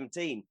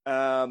 2017.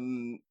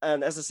 And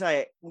as I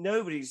say,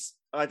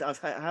 I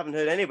haven't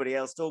heard anybody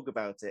else talk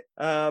about it.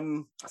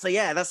 So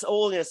yeah, that's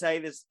all I'm gonna say.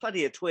 There's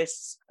plenty of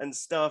twists and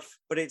stuff,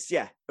 but it's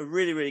a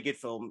really, really good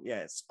film.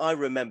 Yes, I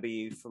Remember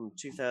You from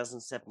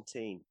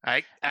 2017.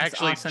 I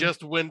actually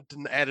just went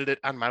and added it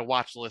on my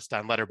watch list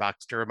on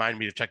Letterboxd to remind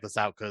me to check this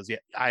out, because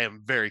I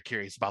am very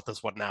curious about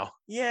this one now.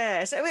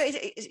 Yeah, so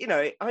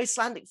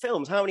Icelandic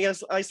films. How many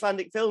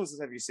Icelandic films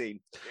have you seen?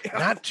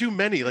 Not too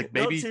many, like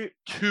maybe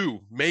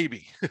 2,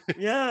 maybe.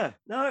 Yeah,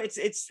 no,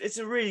 it's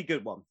a really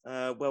good one.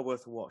 Well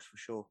worth a watch for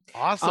sure.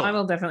 Awesome. I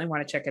will definitely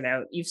want to check it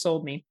out. You've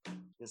sold me.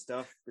 Good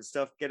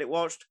stuff. Get it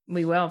watched.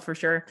 We will, for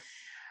sure.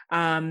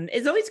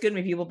 It's always good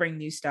when people bring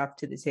new stuff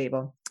to the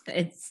table.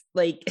 It's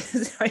like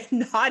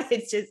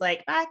it's just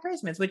like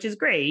Christmas, which is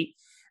great,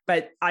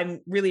 but I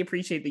really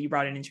appreciate that you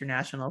brought an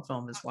international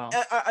film as well.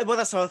 Well,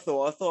 that's what I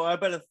thought. I thought I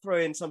better throw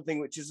in something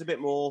which is a bit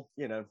more,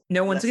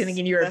 No one's going to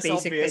give you a basic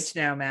obvious pitch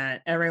now,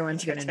 Matt.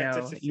 Everyone's going to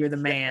know you're the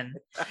man.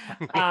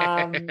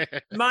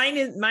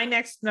 My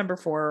next number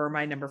 4, or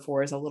my number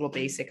 4, is a little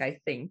basic, I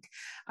think,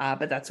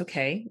 but that's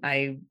okay.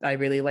 I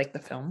really like the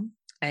film.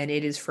 and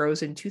it is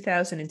Frozen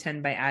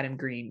 2010 by Adam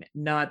Green,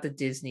 not the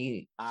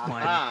Disney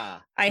one.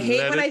 I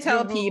hate when I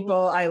tell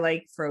people I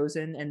like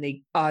Frozen and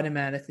they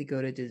automatically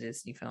go to the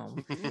Disney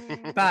film.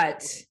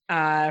 But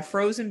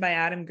Frozen by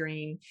Adam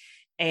Green,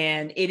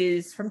 and it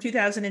is from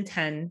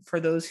 2010. For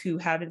those who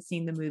haven't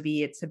seen the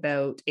movie, it's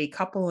about a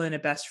couple and a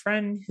best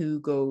friend who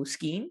go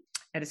skiing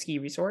at a ski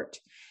resort.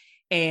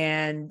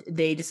 And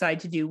they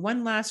decide to do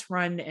one last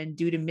run, and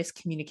due to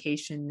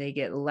miscommunication, they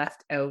get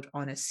left out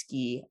on a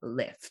ski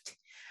lift,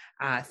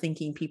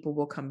 thinking people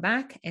will come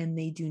back, and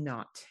they do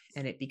not.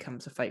 And it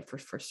becomes a fight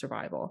for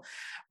survival.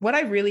 What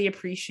I really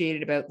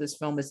appreciated about this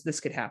film is this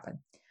could happen.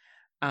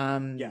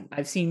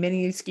 I've seen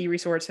many ski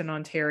resorts in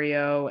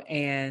Ontario,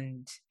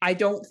 and I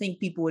don't think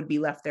people would be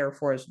left there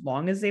for as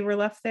long as they were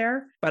left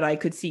there, but I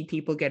could see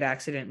people get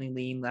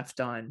accidentally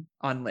left on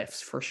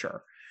lifts for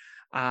sure.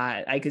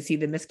 I could see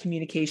the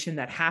miscommunication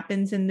that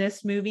happens in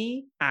this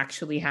movie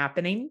actually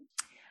happening.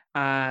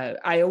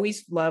 I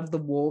always loved the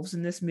wolves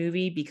in this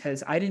movie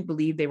because I didn't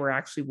believe they were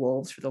actually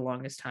wolves for the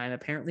longest time.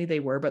 Apparently they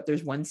were, but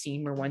there's one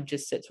scene where one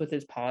just sits with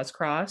his paws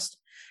crossed,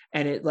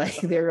 and it like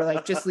they were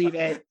like, just leave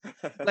it.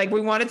 Like, we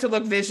want it to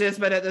look vicious,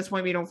 but at this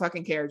point we don't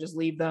fucking care. Just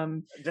leave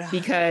them,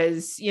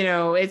 because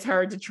it's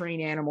hard to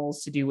train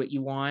animals to do what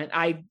you want.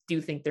 I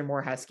do think they're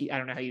more husky. I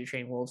don't know how you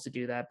train wolves to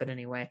do that, but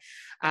anyway,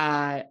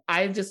 I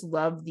just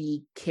love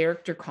the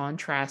character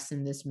contrast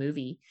in this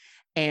movie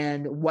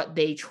and what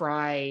they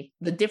try,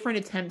 the different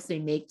attempts they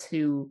make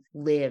to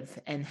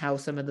live, and how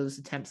some of those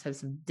attempts have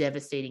some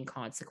devastating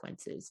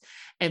consequences.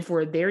 And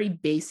for a very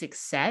basic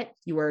set,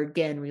 you are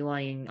again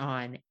relying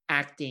on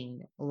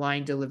acting,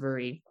 line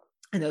delivery,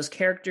 and those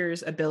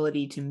characters'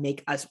 ability to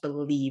make us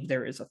believe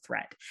there is a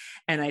threat.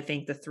 And I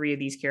think the three of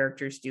these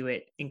characters do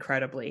it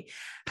incredibly.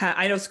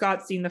 I know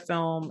Scott's seen the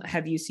film.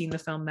 Have you seen the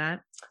film,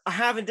 Matt? I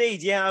have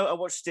indeed. Yeah, I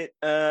watched it.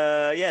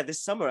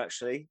 This summer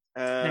actually.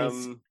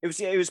 Nice.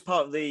 It was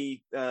part of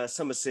the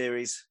summer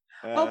series.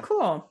 Oh,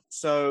 cool.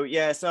 So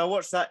I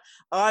watched that.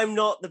 I'm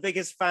not the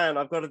biggest fan,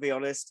 I've got to be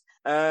honest.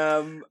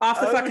 Off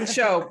the fucking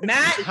show,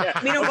 Matt.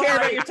 Yeah. We don't care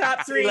about your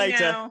top three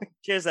now.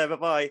 Cheers, bye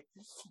bye.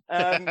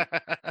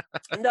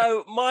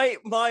 No, my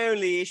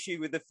only issue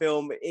with the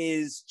film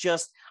is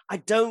just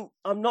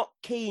I'm not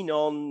keen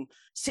on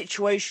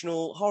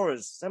situational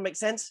horrors. Does that make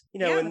sense?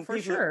 When for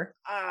people, sure.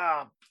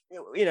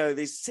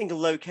 These single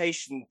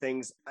location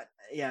things.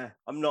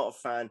 I'm not a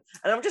fan,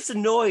 and I'm just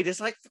annoyed. It's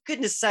like, for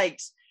goodness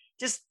sakes,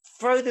 just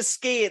throw the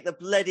ski at the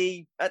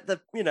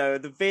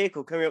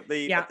vehicle coming up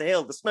the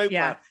hill, the snowplow.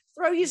 Yeah.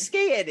 Throw your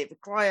ski at it, for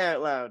cry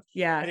out loud.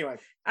 Yeah. Anyway.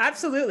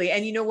 Absolutely.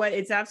 And you know what?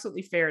 It's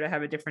absolutely fair to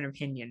have a different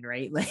opinion,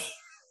 right? Like,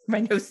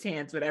 by no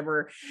stance,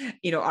 whatever,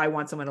 I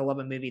want someone to love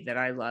a movie that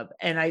I love.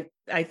 And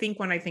I think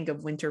when I think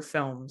of winter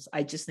films,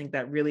 I just think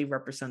that really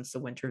represents the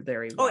winter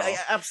very well. Oh,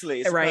 yeah,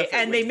 absolutely. It's right.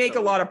 And they make a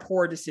lot of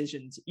poor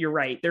decisions. You're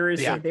right. There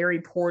is a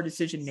very poor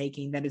decision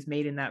making that is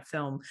made in that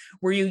film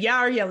where you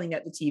are yelling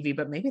at the TV,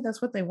 but maybe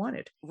that's what they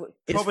wanted.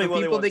 Probably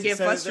for people to get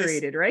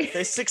frustrated, right?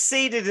 They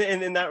succeeded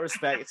in that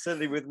respect,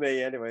 certainly with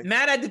me anyway.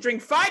 Matt had to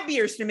drink 5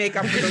 beers to make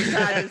up for those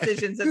bad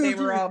decisions that they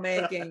were all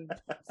making.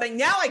 It's like,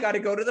 now I got to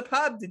go to the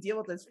pub to deal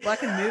with this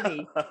fucking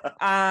movie.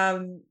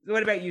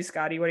 What about you,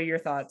 Scotty? What are your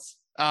thoughts?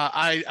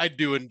 I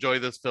do enjoy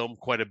this film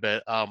quite a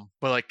bit. But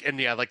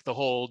the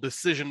whole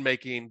decision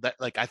making, that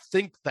I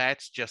think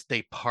that's just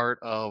a part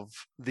of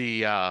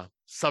the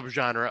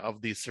subgenre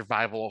of the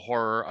survival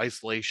horror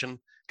isolation.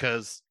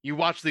 Because you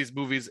watch these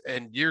movies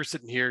and you're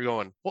sitting here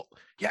going, well,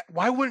 yeah,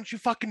 why wouldn't you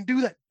fucking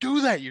do that?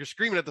 Do that. You're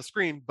screaming at the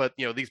screen, but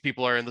these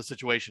people are in the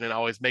situation and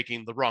always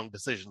making the wrong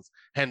decisions.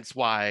 Hence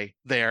why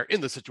they're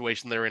in the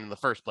situation they're in the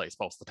first place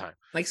most of the time.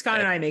 Like Scott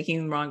and I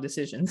making wrong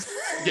decisions.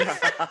 Yeah.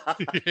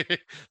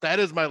 That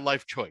is my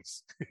life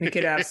choice. We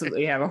could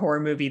absolutely have a horror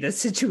movie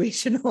that's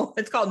situational.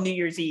 It's called New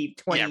Year's Eve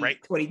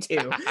 2022.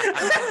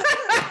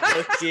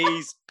 Oh,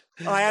 jeez.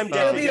 I am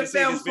It'll be a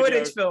found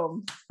footage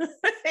film.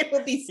 It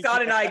will be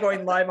Scott and I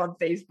going live on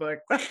Facebook.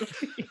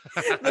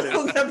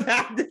 The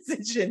bad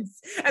decisions.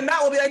 And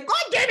Matt will be like, God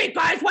damn it,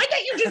 guys, why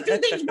can't you just do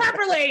things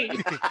properly?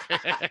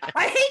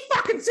 I hate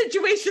fucking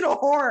situational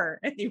horror.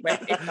 Anyway.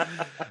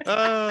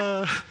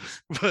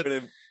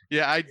 But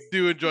yeah, I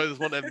do enjoy this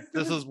one. And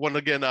this is one,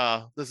 again,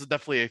 this is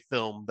definitely a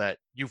film that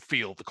you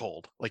feel the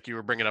cold, like you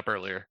were bringing up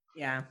earlier.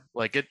 Yeah.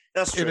 Like it,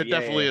 that's true. It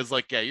definitely is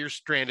like, you're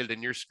stranded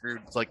and you're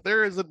screwed. It's like,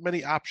 there isn't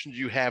many options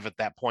you have at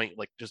that point,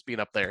 like just being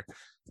up there.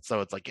 So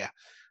it's like,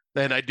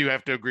 Then I do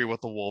have to agree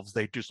with the wolves.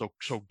 They do so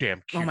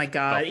damn cute. Oh my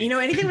God.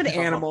 Anything with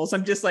animals,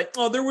 I'm just like,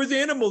 oh, there was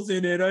animals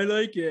in it. I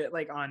like it.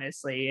 Like,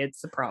 honestly,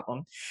 it's a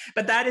problem.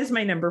 But that is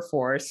my number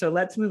 4. So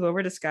let's move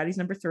over to Scotty's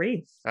number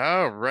 3.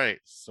 All right.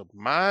 So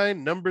my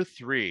number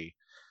 3,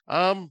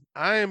 I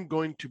am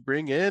going to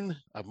bring in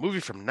a movie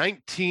from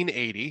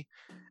 1980.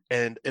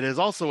 And it is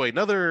also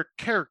another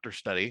character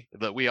study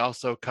that we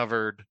also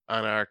covered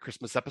on our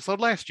Christmas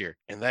episode last year.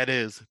 And that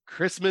is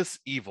Christmas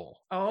Evil.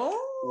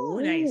 Oh,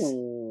 nice.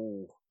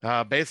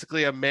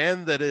 Basically a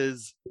man that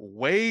is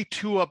way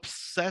too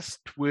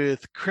obsessed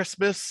with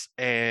Christmas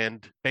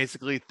and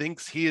basically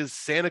thinks he is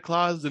Santa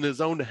Claus in his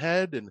own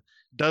head and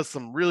does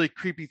some really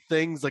creepy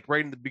things, like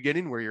right in the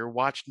beginning where you're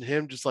watching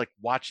him just like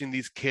watching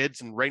these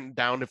kids and writing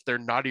down if they're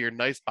naughty or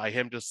nice by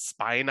him just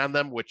spying on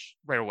them, which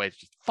right away is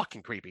just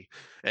fucking creepy.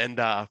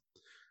 And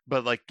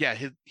but like, yeah,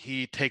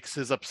 he takes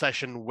his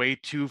obsession way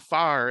too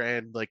far,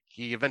 and like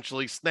he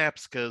eventually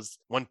snaps because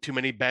one too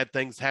many bad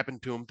things happen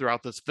to him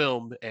throughout this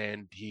film,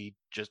 and he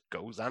just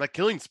goes on a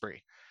killing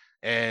spree.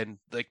 And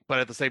like, but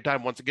at the same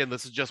time, once again,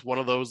 this is just one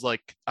of those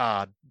like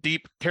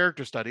deep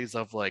character studies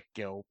of like,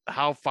 you know,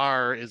 how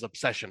far is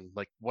obsession,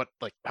 like what,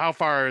 like how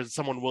far is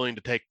someone willing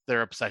to take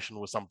their obsession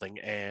with something,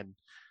 and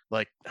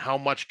like how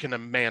much can a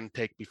man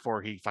take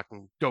before he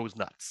fucking goes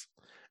nuts.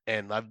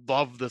 And I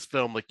love this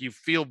film. Like, you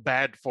feel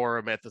bad for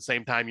him, at the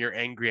same time you're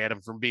angry at him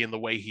for being the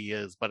way he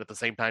is, but at the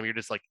same time you're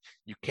just like,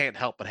 you can't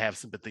help but have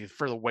sympathy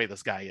for the way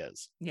this guy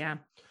is. Yeah,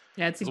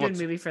 it's a good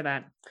movie for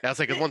that. That's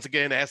like, once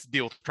again, it has to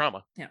deal with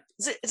trauma. Yeah.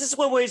 Is this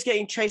one where he's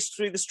getting chased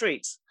through the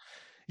streets?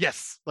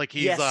 Yes, like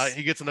he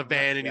gets in a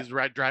van and he's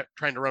trying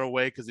to run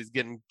away because he's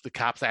getting the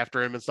cops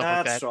after him and stuff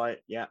like that. That's right.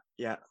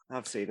 Yeah,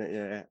 I've seen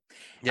it.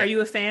 Yeah. Are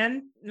you a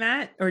fan,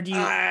 Matt, or do you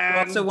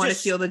also want to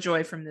feel the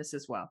joy from this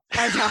as well?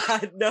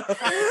 No.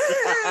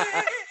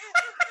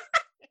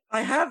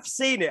 I have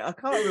seen it. I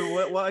can't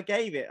remember what I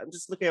gave it. I'm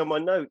just looking at my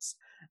notes.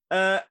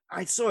 I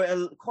saw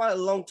it quite a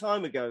long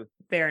time ago.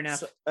 Fair enough.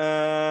 So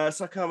I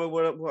can't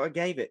remember what I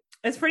gave it.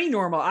 It's pretty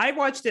normal. I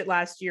watched it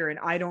last year and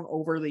I don't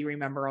overly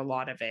remember a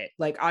lot of it.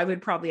 Like, I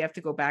would probably have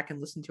to go back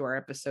and listen to our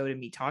episode and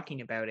me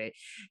talking about it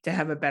to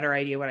have a better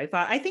idea what I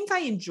thought. I think I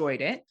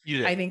enjoyed it. You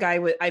did. I think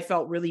I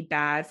felt really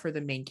bad for the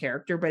main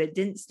character, but it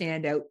didn't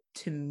stand out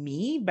to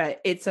me.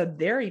 But it's a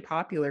very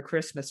popular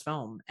Christmas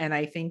film. And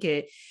I think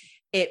it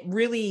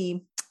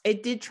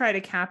did try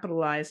to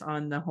capitalize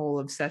on the whole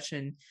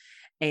obsession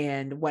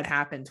and what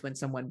happens when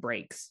someone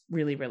breaks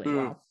really, really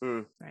well.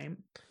 Right.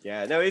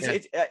 Yeah, no,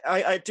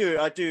 I do.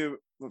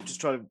 I'm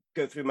just trying to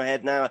go through my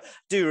head now. I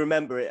do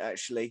remember it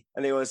actually.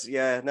 And it was,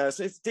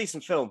 it's a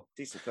decent film.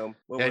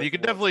 Well, yeah, you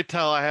can definitely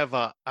tell I have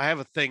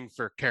a thing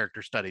for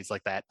character studies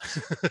like that.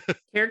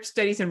 Character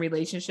studies and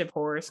relationship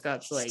horror.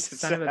 Scott's like,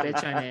 son of a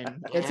bitch, I'm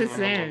in. It's a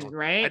sin,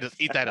 right? I just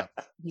eat that up.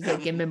 He's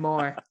like, give me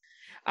more.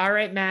 All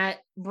right, Matt,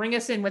 bring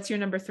us in. What's your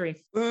number 3?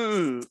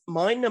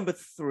 My number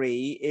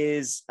 3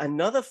 is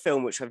another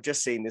film which I've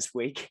just seen this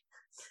week,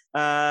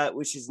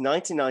 which is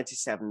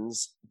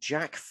 1997's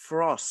Jack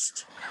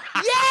Frost.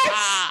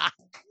 Yes!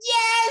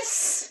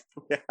 Yes!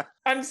 Yeah.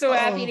 I'm so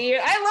happy to hear.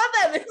 I love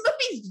that. This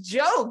movie's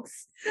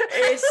jokes.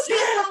 It's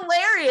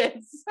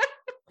hilarious.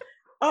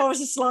 I was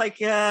just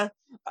like, I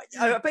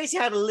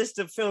basically had a list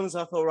of films.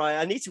 I thought, right,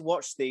 I need to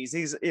watch these.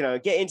 These,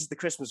 get into the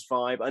Christmas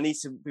vibe. I need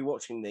to be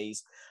watching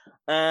these,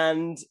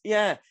 and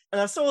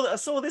I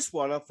saw this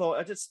one. I thought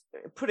I just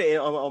put it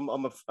on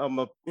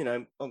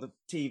the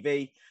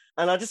TV,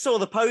 and I just saw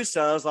the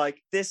poster. I was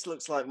like, this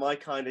looks like my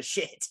kind of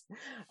shit.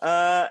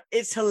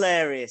 It's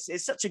hilarious.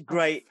 It's such a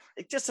great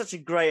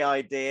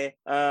idea.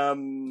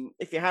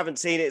 If you haven't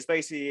seen it, it's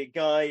basically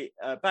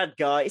a bad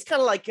guy. It's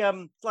kind of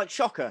like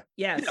Shocker.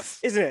 Yes.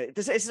 Isn't it?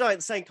 It's like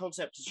the same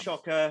concept as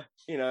Shocker.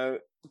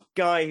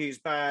 Guy who's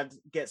bad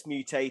gets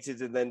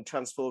mutated and then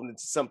transformed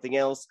into something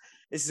else.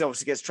 This is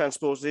obviously gets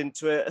transported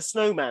into a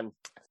snowman,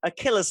 a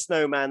killer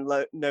snowman,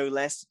 no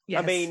less.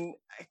 Yes. I mean,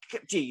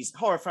 geez,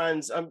 horror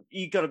fans,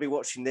 you got to be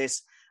watching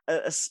this.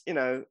 A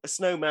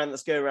snowman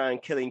that's going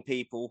around killing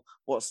people.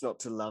 What's not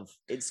to love?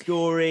 It's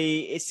gory.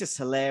 It's just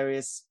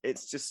hilarious.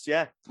 It's just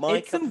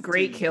it's some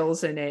great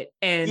kills in it,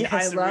 and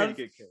I love.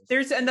 Really,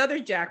 there's another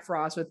Jack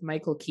Frost with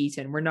Michael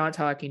Keaton. We're not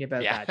talking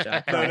about that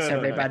Jack Frost,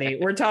 everybody.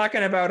 We're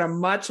talking about a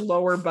much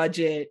lower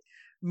budget,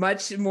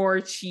 much more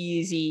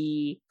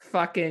cheesy,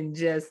 fucking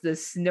just the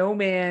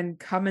snowman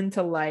coming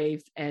to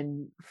life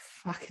and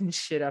fucking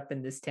shit up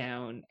in this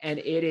town, and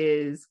it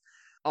is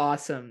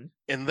awesome.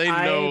 And they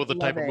know the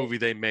type of movie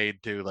they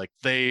made too. Like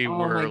they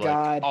were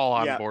like all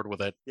on board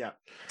with it. Yeah.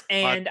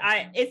 And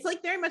it's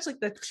like very much like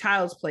the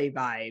Child's Play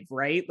vibe,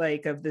 right?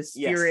 Like of the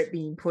spirit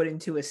being put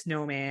into a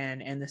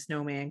snowman and the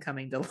snowman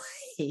coming to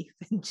life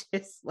and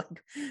just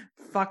like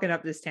fucking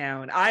up this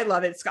town. I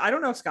love it. I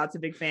don't know if Scott's a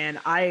big fan.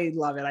 I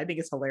love it. I think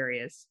it's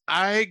hilarious.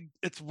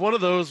 It's one of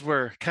those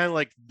where kind of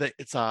like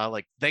it's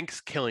like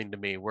Thanksgiving to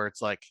me, where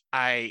it's like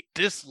I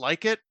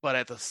dislike it, but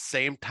at the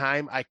same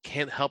time I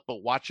can't help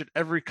but watch it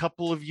every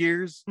couple of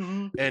years.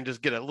 And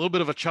just get a little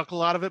bit of a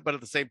chuckle out of it, but at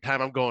the same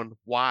time I'm going,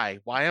 why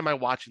am I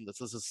watching this?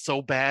 This is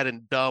so bad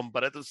and dumb,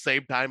 but at the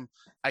same time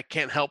I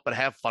can't help but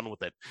have fun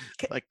with it.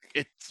 Like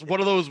it's one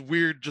of those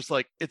weird, just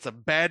like it's a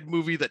bad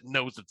movie that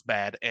knows it's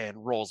bad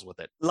and rolls with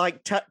it,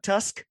 like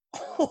Tusk.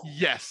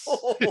 Yes.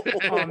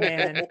 Oh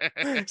man,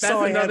 that's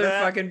another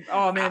fucking.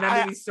 Oh man,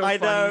 that movie's so funny. I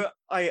know.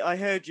 I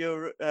heard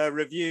your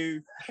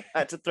review. I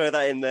had to throw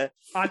that in there.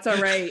 That's all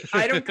right.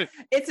 I don't.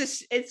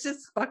 It's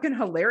just fucking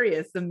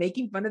hilarious. The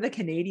making fun of the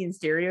Canadian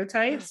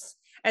stereotypes,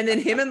 and then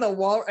him and the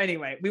wall.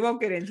 Anyway, we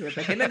won't get into it.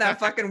 But him and that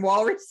fucking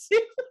walrus,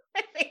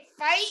 they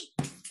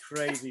fight.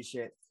 Crazy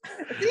shit.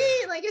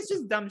 See, like it's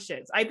just dumb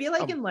shits. I feel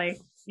like in like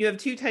you have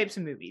two types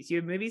of movies. You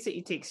have movies that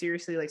you take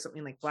seriously, like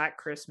something like Black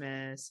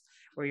Christmas,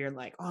 where you're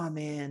like, oh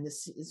man,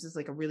 this is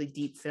like a really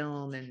deep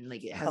film and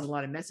like it has a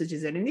lot of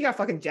messages in it. And you got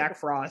fucking Jack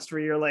Frost,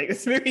 where you're like,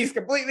 this movie is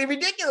completely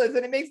ridiculous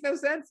and it makes no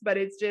sense, but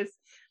it's just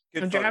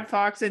Jack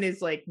Fox and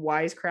his like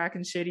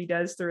wisecracking shit he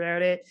does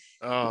throughout it.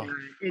 Oh,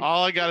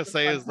 all I gotta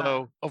say is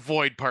though,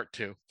 avoid part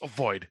 2.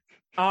 Avoid.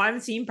 Oh, I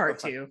haven't seen part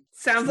 2.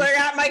 Sounds like I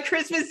got my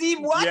Christmas Eve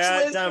watch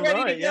list damn ready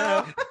right, to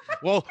go.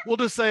 Well, we'll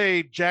just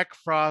say Jack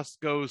Frost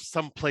goes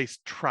someplace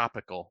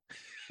tropical.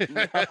 Oh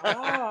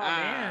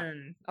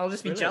man, I'll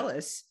just be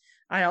jealous.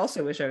 I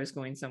also wish I was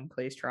going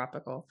someplace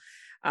tropical.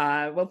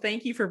 Well,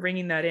 thank you for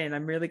bringing that in.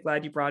 I'm really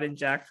glad you brought in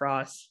Jack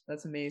Frost.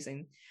 That's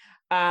amazing.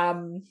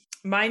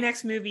 My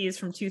next movie is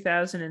from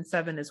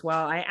 2007 as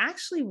well. I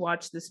actually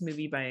watched this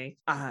movie by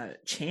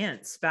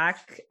chance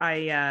back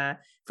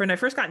when I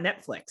first got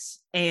Netflix.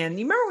 And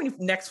you remember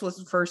when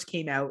Netflix first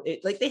came out,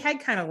 it like they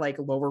had kind of like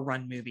lower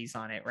run movies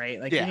on it,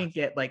 right? Like you didn't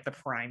get like the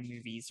prime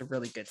movies or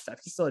really good stuff.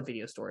 You still had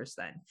video stores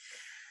then.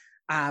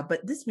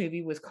 But this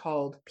movie was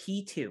called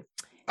P2.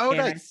 Oh, and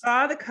nice. I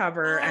saw the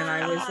cover and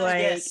I was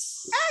like,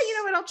 you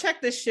know what? I'll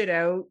check this shit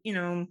out. You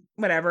know,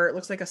 whatever. It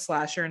looks like a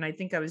slasher. And I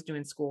think I was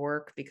doing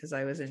schoolwork because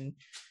I was in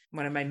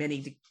one of my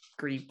many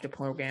degree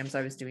programs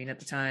I was doing at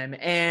the time.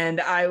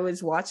 And I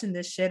was watching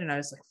this shit and I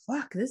was like,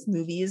 fuck, this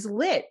movie is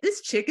lit.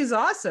 This chick is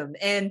awesome.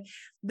 And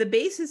the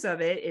basis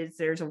of it is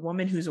there's a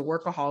woman who's a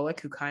workaholic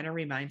who kind of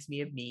reminds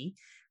me of me,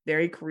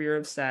 very career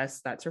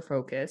obsessed. That's her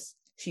focus.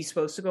 She's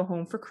supposed to go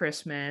home for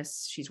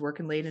Christmas. She's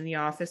working late in the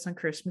office on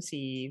Christmas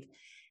Eve.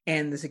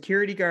 And the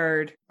security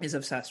guard is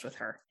obsessed with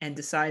her and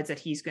decides that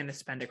he's going to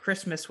spend a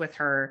Christmas with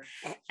her,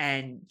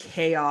 and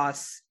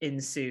chaos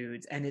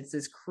ensues. And it's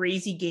this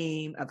crazy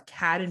game of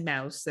cat and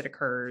mouse that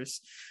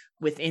occurs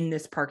within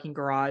this parking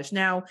garage.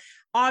 Now,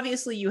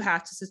 obviously, you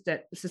have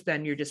to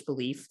suspend your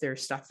disbelief.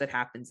 There's stuff that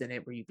happens in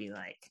it where you'd be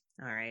like,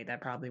 all right,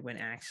 that probably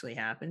wouldn't actually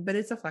happen, but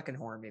it's a fucking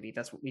horror movie.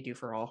 That's what we do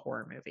for all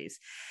horror movies.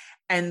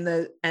 And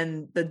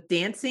the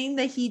dancing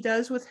that he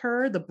does with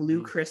her, the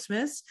Blue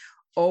Christmas,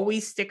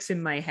 always sticks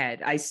in my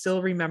head. I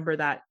still remember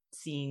that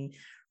scene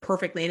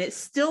perfectly, and it's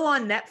still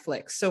on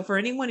Netflix. So for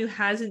anyone who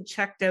hasn't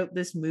checked out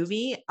this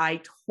movie,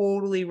 I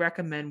totally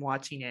recommend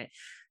watching it.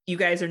 You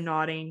guys are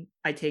nodding.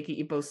 I take it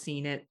you've both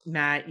seen it.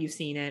 Matt, you've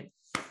seen it.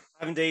 I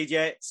have indeed,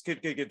 yeah. It's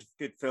good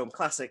film.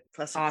 Classic.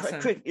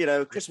 Awesome. You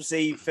know, Christmas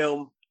Eve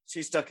film.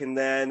 She's stuck in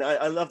there, and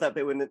I love that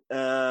bit when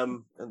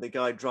the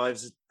guy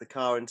drives the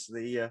car into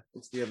the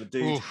other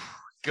dude. Oof,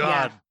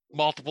 God. Yeah.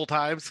 Multiple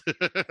times.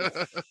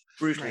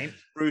 Brutal. Right.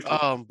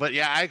 Brutal. But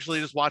yeah, I actually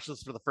just watched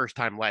this for the first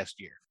time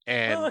last year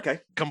and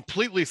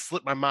completely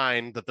slipped my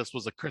mind that this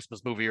was a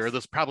Christmas movie, or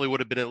this probably would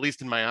have been at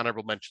least in my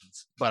honorable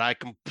mentions, but I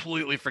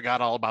completely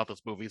forgot all about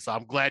this movie. So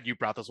I'm glad you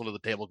brought this one to the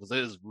table because it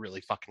is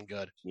really fucking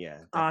good. Yeah.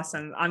 Definitely.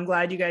 Awesome. I'm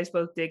glad you guys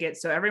both dig it.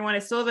 So everyone,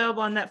 is still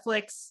available on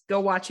Netflix.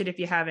 Go watch it if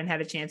you haven't had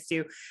a chance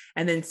to.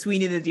 And then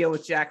Sweeney the Deal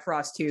with Jack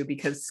Frost too,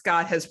 because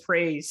Scott has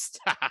praised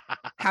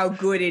how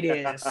good it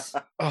is.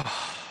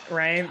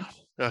 Right?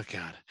 Oh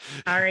God.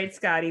 All right,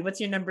 Scotty, what's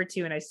your number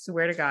 2? And I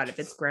swear to God, if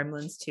it's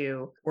Gremlins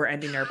 2, we're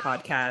ending our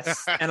podcast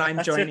and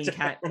I'm joining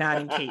Matt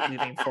and Kate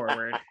moving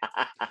forward.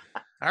 I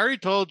already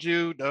told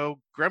you, no,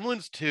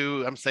 Gremlins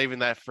 2, I'm saving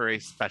that for a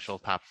special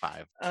top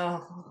 5.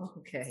 Oh,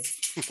 okay.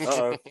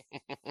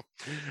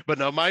 But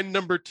no, my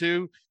number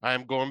 2,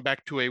 I'm going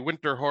back to a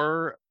winter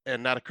horror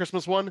and not a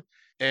Christmas one.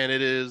 And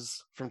it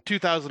is from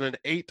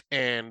 2008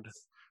 and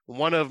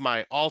one of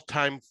my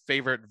all-time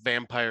favorite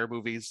vampire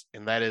movies,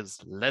 and that is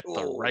Let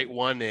the Right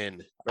One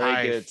In.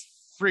 Very good.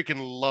 Freaking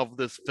love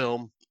this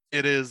film.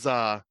 It is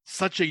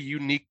such a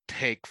unique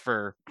take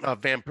for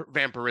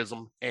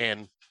vampirism,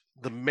 and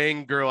the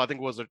main girl, I think,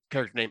 was a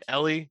character named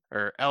Ellie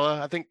or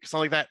Ella, I think,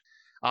 something like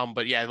that.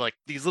 But yeah, like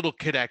these little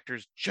kid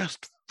actors,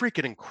 just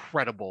freaking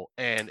incredible,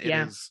 and it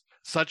is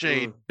such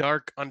a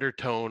dark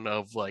undertone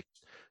of like,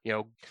 you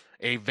know,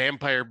 a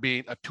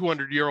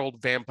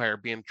 200-year-old vampire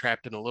being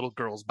trapped in a little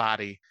girl's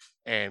body,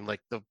 and like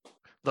the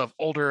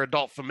older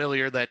adult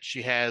familiar that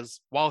she has,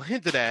 while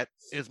hinted at,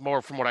 is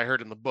more, from what I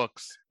heard in the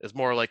books, is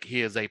more like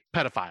he is a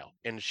pedophile,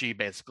 and she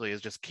basically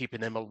is just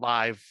keeping him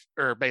alive,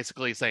 or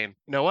basically saying,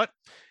 you know what,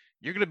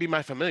 you're going to be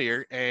my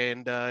familiar,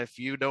 and if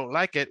you don't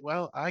like it,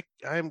 well, I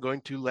am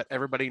going to let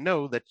everybody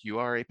know that you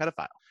are a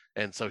pedophile.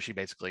 And so she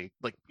basically,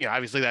 like, you know,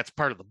 obviously that's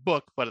part of the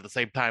book, but at the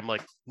same time,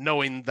 like,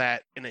 knowing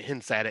that, and it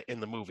hints at it in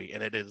the movie.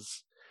 And it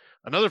is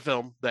another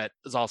film that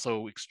is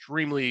also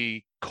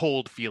extremely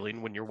cold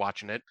feeling when you're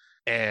watching it.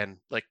 And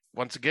like,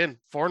 once again,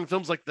 foreign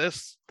films like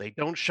this, they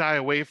don't shy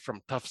away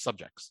from tough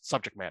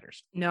subject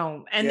matters.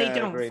 No, and they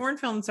don't. Foreign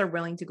films are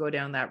willing to go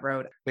down that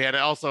road. Yeah, and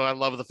also I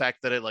love the fact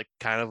that it like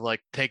kind of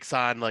like takes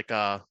on like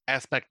a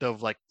aspect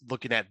of like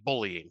looking at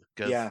bullying,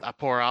 because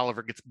poor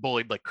Oliver gets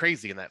bullied like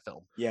crazy in that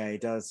film. Yeah, he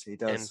does.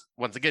 And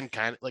once again,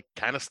 kind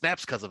of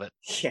snaps because of it.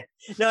 Yeah,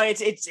 no,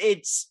 it's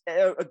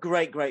a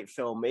great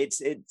film.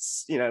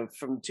 It's you know,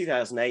 from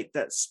 2008.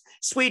 That's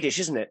Swedish,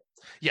 isn't it?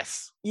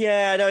 Yes.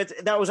 Yeah, no,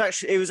 it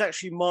was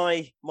actually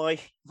my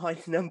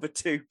number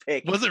 2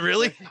 pick. Was it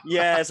really?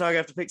 Yeah, so I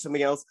have to pick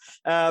something else.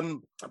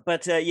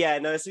 But yeah,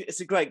 no,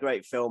 it's a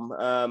great film.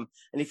 And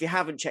if you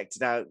haven't checked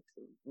it out,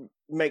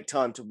 make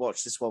time to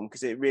watch this one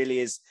because it really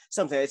is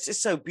something. It's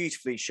just so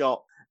beautifully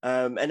shot.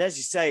 And as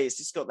you say, it's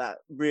just got that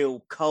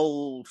real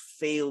cold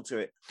feel to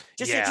it.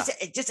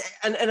 Just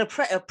an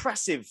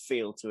oppressive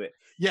feel to it.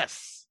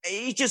 Yes.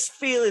 You just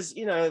feel as,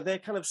 they're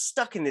kind of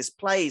stuck in this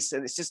place,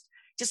 and it's just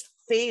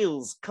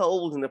feels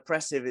cold and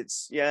oppressive.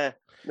 It's a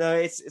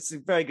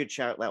very good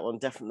shout, that one,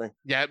 definitely.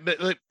 Yeah,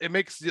 but it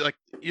makes you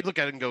you look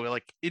at it and go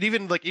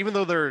even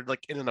though they're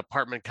in an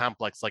apartment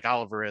complex like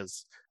Oliver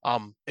is,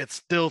 it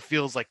still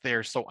feels like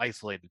they're so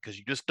isolated because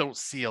you just don't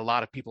see a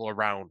lot of people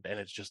around,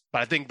 and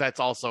but I think that's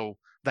also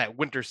that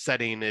winter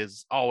setting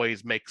is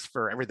always makes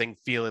for everything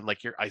feeling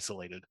like you're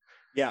isolated.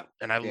 Yeah.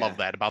 And I love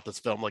that about this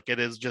film. It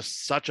is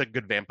just such a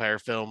good vampire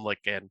film.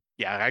 And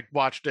yeah, I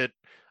watched it.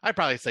 I'd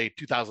probably say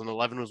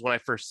 2011 was when I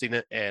first seen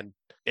it, and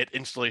it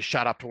instantly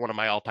shot up to one of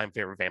my all-time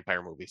favorite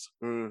vampire movies.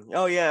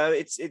 Oh yeah,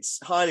 it's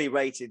highly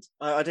rated.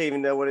 I don't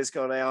even know what it's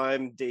got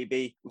on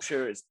IMDb. I'm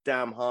sure it's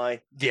damn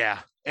high. Yeah.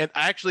 And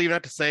I actually even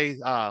have to say,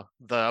 the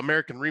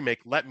American remake,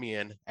 Let Me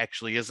In,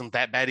 actually isn't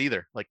that bad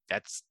either.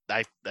 That's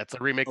a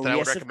remake that I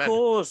would recommend. Yes, of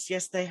course.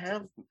 Yes, they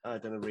have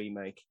done a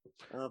remake.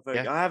 I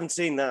haven't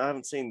seen that. I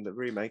haven't seen the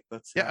remake,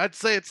 but yeah, I'd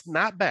say it's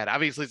not bad.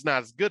 Obviously, it's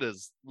not as good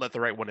as Let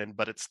the Right One In,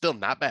 but it's still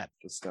not bad.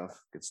 Good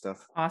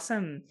stuff.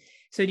 Awesome.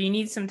 So, do you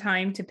need some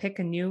time to pick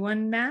a new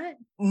one, Matt?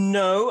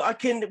 No, I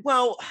can.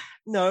 Well,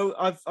 no,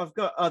 I've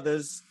got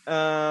others,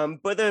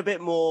 but they're a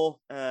bit more,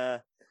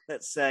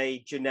 let's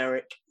say,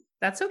 generic.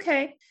 That's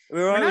okay.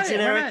 We're not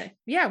generic.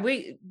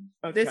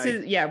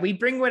 We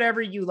bring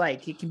whatever you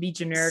like. It can be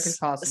generic as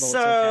possible.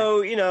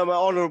 So, my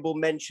honorable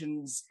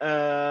mentions.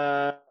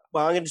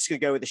 I'm just going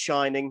to go with The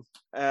Shining.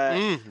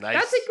 Nice.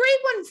 That's a great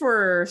one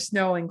for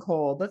snow and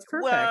cold. That's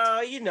perfect.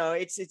 Well,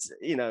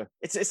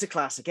 it's a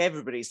classic.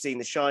 Everybody's seen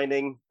The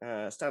Shining.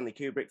 Stanley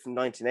Kubrick from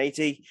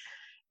 1980.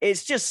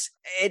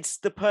 It's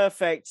the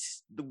perfect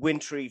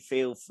wintry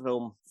feel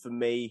film for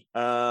me.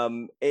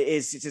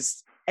 It's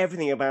just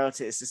everything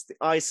about it. It's just the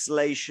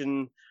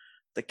isolation,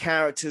 the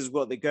characters,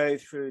 what they're going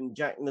through, and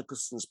Jack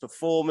Nicholson's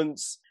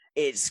performance.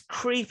 It's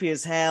creepy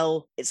as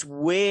hell. It's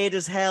weird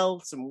as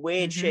hell. Some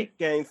weird shit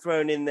getting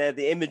thrown in there.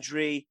 The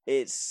imagery.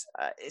 It's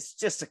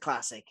just a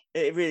classic.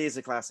 It really is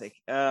a classic.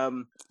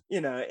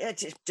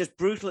 It's just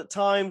brutal at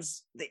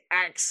times. The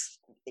axe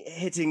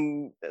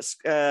hitting.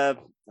 I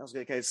was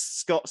going to go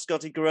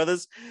Scotty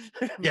Carruthers.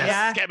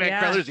 Scatman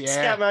Carruthers.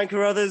 Yeah, Scatman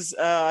Carruthers.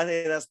 I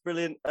think that's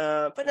brilliant.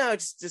 But no,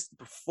 just the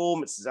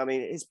performances. I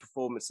mean, his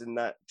performance in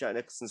that, Jack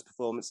Nicholson's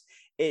performance.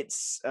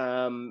 It's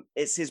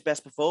his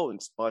best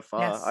performance by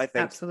far. Yes, I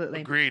think.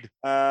 Absolutely. Agreed.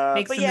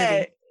 But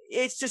yeah,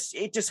 it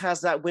just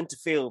has that winter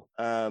feel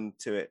to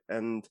it,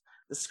 and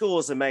the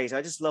score's amazing.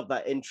 I just love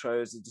that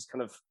intro as it just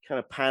kind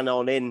of pan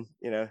on in,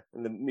 and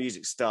the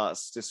music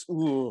starts. Just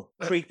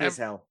creepy as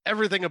hell.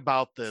 Everything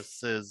about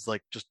this is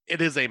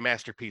it is a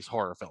masterpiece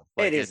horror film.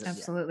 It is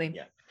absolutely.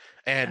 Yeah.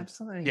 And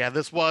absolutely. Yeah,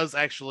 this was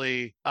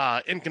actually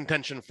in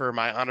contention for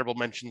my honorable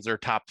mentions or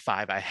top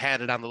 5. I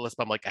had it on the list,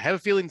 but I'm I have a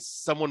feeling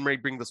someone may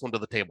bring this one to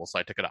the table, so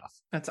I took it off.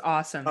 That's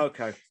awesome.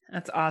 Okay.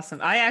 That's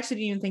awesome. I actually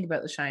didn't even think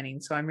about The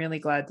Shining, so I'm really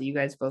glad that you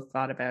guys both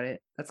thought about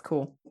it. That's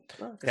cool.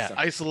 Yeah,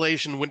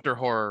 isolation, winter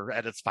horror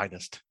at its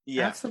finest.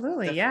 Yeah,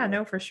 absolutely. Definitely. Yeah,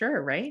 no, for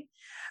sure, right?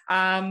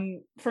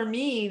 For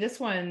me, this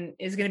one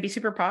is going to be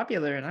super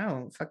popular, and I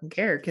don't fucking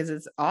care because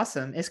it's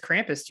awesome. It's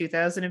Krampus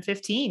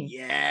 2015.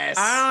 Yes.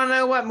 I don't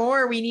know what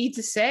more we need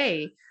to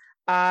say.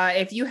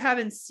 If you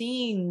haven't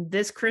seen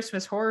this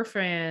Christmas horror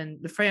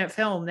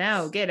film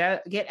now, get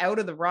out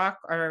of the rock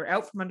or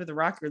out from under the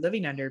rock you're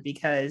living under,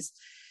 because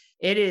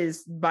it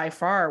is by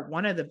far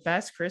one of the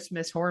best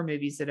Christmas horror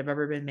movies that have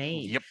ever been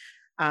made. Yep.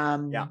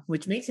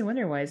 Which makes me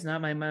wonder why it's not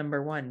my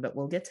number one, but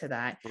we'll get to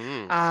that.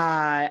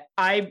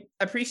 I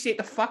appreciate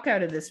the fuck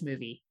out of this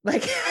movie. I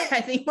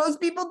think most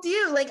people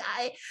do.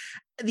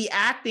 The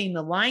acting,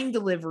 the line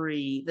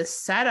delivery, the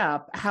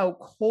setup, how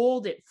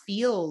cold it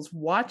feels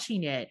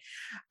watching it,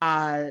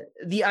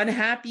 the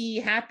unhappy,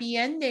 happy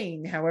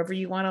ending, however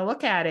you want to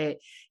look at it.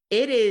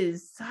 It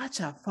is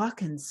such a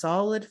fucking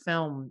solid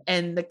film.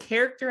 And the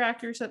character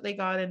actors that they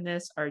got in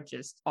this are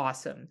just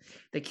awesome.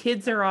 The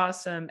kids are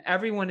awesome.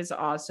 Everyone is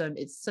awesome.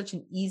 It's such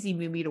an easy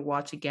movie to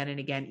watch again and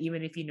again,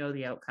 even if you know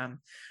the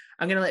outcome.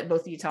 I'm going to let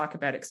both of you talk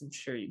about it because I'm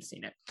sure you've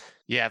seen it.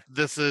 Yeah,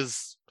 this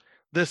is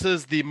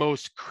the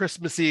most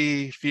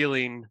Christmassy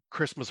feeling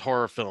Christmas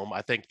horror film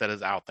I think that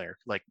is out there.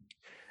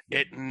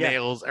 It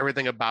nails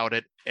everything about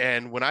it.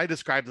 And when I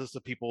describe this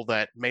to people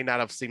that may not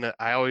have seen it,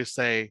 I always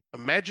say,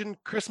 imagine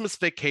Christmas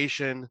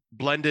Vacation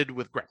blended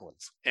with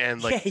Gremlins.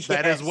 And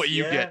that is what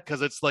you get,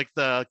 because it's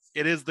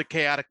it is the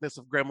chaoticness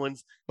of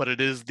Gremlins, but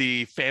it is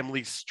the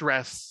family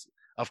stress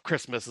of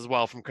Christmas as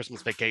well from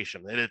Christmas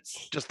Vacation. And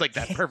it's just like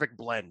that perfect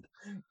blend.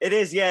 It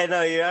is, yeah.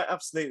 No, you're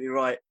absolutely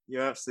right.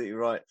 You're absolutely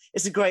right.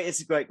 It's a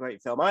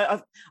great film.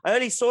 I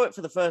only saw it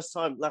for the first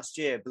time last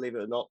year, believe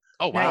it or not.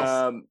 Oh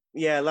wow!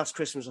 Last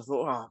Christmas I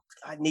thought,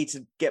 I need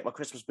to get my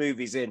Christmas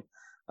movies in,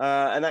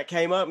 and that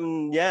came up,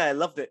 and yeah, I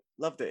loved it.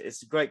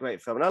 It's a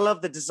great film, and I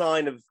love the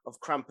design of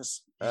Krampus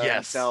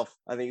himself.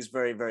 I think it's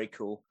very, very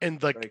cool.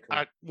 And like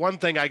cool. One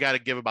thing I got to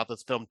give about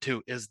this film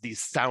too is the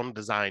sound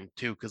design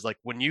too, because like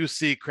when you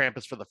see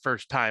Krampus for the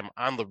first time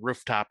on the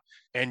rooftop,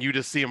 and you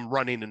just see him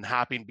running and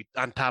hopping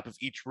on top of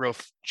each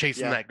roof,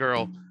 chasing that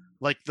girl,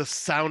 like the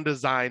sound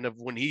design of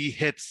when he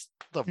hits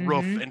the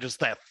roof and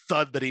just that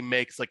thud that he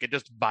makes, like it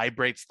just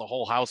vibrates the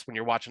whole house when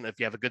you're watching it if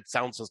you have a good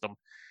sound system.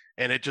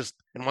 And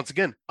once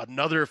again,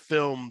 another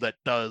film that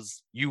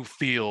does you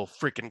feel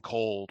freaking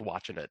cold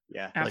watching it.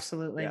 Yeah,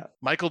 absolutely.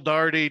 Michael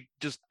Dougherty,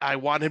 I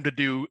want him to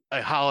do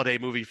a holiday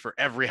movie for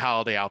every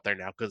holiday out there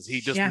now, because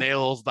he just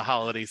nails the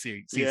holiday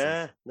season.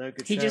 Yeah, no,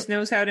 good. He just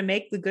knows how to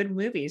make the good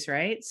movies,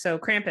 right? So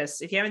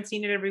Krampus, if you haven't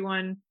seen it,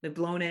 everyone, they've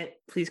blown it.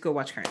 Please go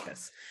watch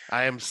Krampus.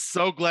 I am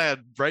so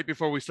glad. Right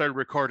before we started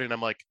recording,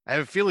 I'm like, I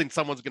have a feeling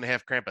someone's going to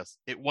have Krampus.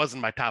 It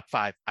wasn't my top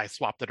 5. I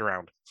swapped it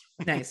around.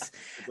 Nice.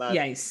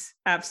 Yes,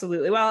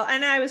 absolutely. Well,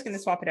 and I was going to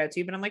swap it out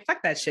too, but I'm like,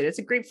 fuck that shit. It's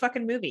a great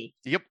fucking movie.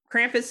 Yep.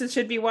 Krampus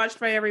should be watched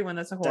by everyone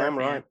that's a horror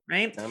fan,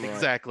 right? Damn right.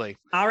 Exactly.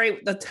 All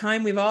right. The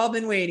time we've all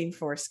been waiting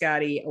for,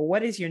 Scotty.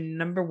 What is your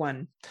number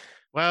one?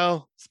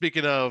 Well,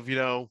 speaking of,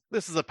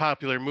 this is a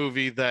popular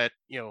movie that,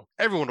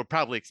 everyone would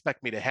probably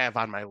expect me to have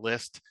on my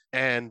list.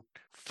 And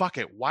fuck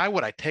it. Why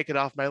would I take it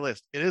off my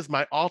list? It is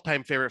my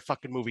all-time favorite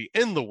fucking movie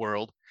in the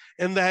world.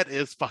 And that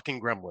is fucking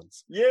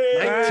Gremlins. Yeah.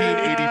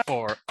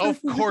 1984.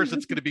 Of course,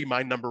 it's going to be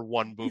my number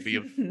one movie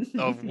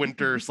of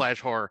winter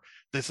 / horror.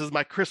 This is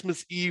my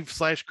Christmas Eve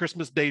 /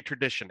 Christmas Day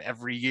tradition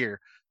every year.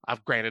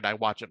 Granted, I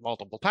watch it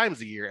multiple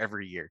times a year,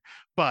 every year.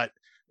 But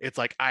it's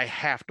like I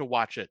have to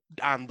watch it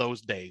on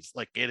those days.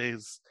 Like it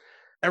is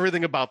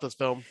everything about this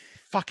film.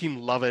 Fucking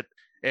love it.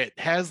 It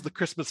has the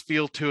Christmas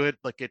feel to it.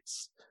 Like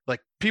it's like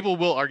people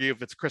will argue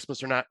if it's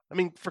Christmas or not. I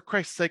mean, for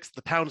Christ's sakes,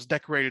 the town's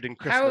decorated in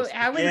Christmas.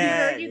 How would you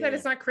argue that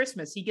it's not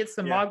Christmas? He gets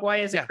the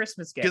Mogwai as a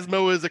Christmas gift.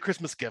 Gizmo is a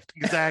Christmas gift.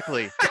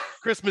 Exactly.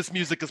 Christmas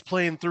music is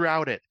playing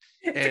throughout it.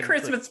 It's a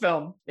Christmas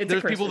film.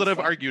 There's people that have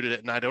argued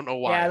it, and I don't know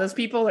why. Yeah, those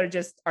people are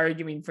just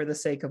arguing for the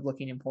sake of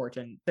looking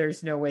important.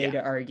 There's no way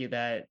to argue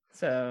that.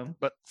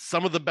 But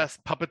some of the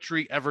best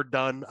puppetry ever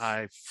done.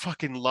 I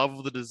fucking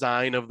love the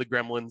design of the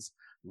Gremlins.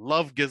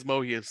 Love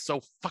Gizmo. He is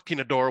so fucking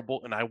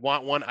adorable, and I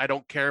want one. I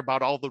don't care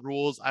about all the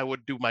rules. I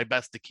would do my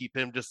best to keep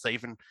him just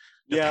safe and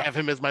have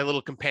him as my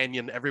little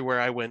companion everywhere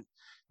I went.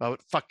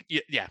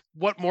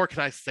 What more can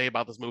I say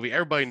about this movie?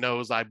 Everybody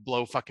knows I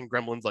blow fucking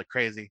Gremlins like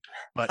crazy.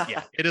 But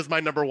yeah, it is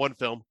my number one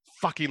film.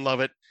 Fucking love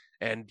it.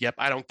 And yep,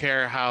 I don't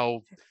care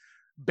how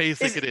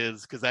basic it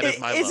is, because that is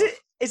my love.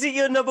 Is it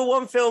your number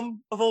one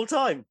film of all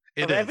time?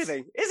 It is.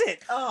 Everything. Is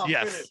it? Oh,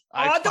 yes.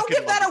 Don't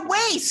give that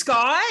away,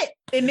 Scott.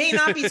 It may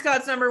not be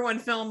Scott's number one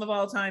film of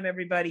all time,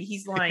 everybody.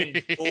 He's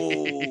lying.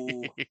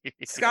 Oh.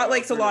 Scott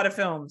likes a lot of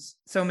films.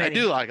 So many. I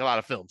do like a lot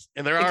of films.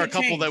 And there are a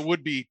couple that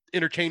would be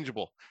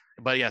interchangeable.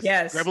 But yes,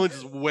 Gremlins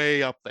is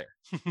way up there.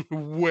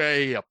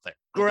 Way up there.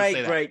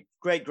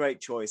 Great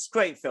choice.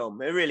 Great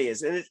film. It really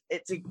is. And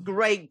it's a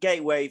great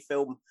gateway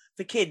film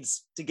for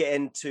kids to get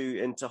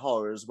into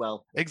horror as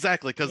well.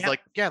 Exactly. Because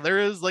there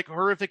is like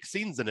horrific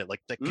scenes in it, like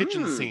the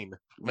kitchen scene.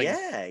 Like,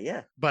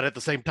 yeah. But at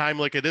the same time,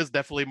 like it is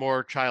definitely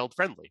more child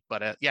friendly.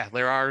 But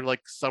there are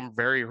like some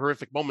very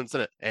horrific moments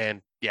in it.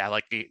 And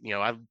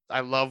I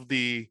love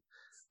the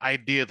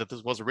idea that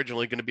this was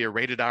originally going to be a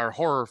rated R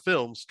horror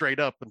film straight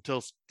up, until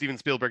Steven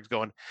Spielberg's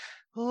going,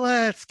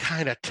 let's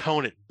kind of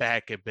tone it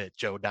back a bit,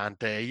 Joe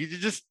Dante. You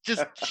just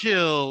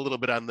chill a little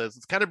bit on this.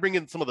 It's kind of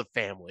bringing some of the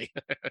family.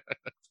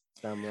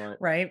 Damn right.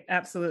 Right.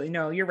 Absolutely.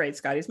 No, you're right,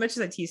 Scotty. As much as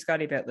I tease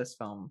Scotty about this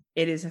film,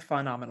 it is a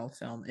phenomenal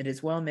film. It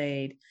is well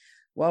made,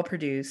 well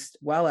produced,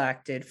 well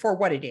acted for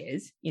what it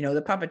is.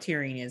 The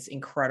puppeteering is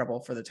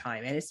incredible for the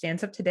time, and it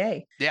stands up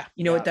today. Yeah.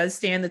 It does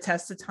stand the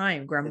test of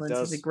time. Gremlins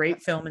is a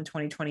great film in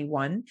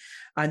 2021.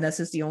 And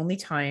this is the only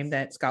time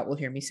that Scott will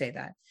hear me say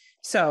that.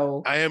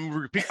 So I'm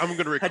going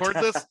to record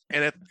this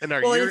and in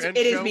our year-end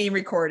it show, is being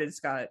recorded,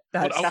 Scott.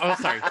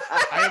 Sorry.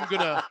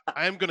 I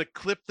am gonna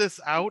clip this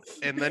out,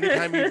 and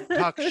anytime you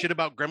talk shit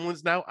about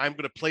Gremlins now, I'm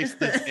gonna place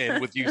this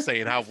in with you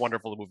saying how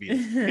wonderful the movie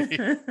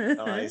is.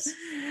 Nice.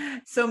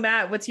 So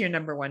Matt, what's your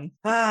number one?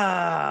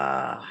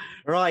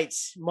 Right.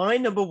 My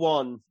number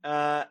one.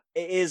 It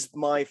is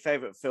my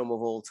favorite film of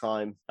all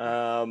time.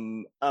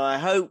 And I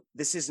hope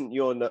this isn't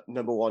your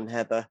number one,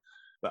 Heather.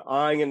 But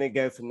I'm going to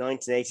go for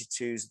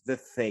 1982's The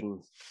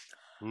Thing.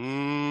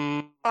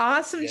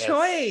 Awesome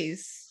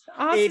choice.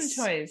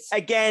 Awesome choice.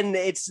 Again,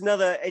 it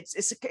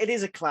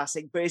is a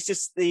classic, but it's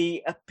just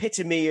the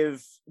epitome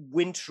of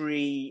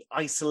wintry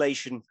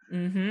isolation.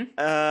 Mm-hmm.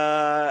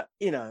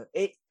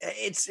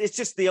 It's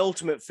just the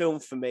ultimate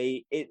film for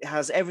me. It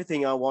has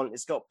everything I want.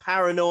 It's got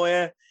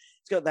paranoia.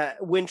 It's got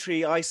that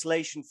wintry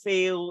isolation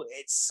feel.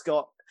 It's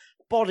got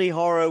body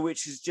horror,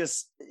 which is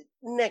just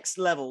next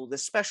level. The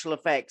special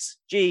effects,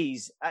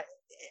 geez.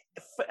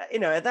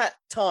 At that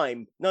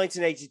time,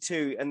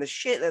 1982, and the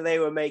shit that they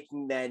were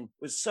making then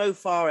was so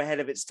far ahead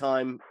of its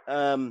time,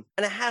 and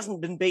it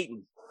hasn't been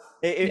beaten,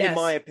 in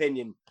my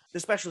opinion. The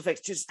special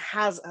effects just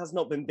has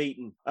not been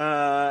beaten.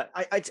 I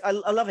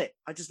love it.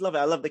 I just love it.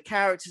 I love the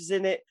characters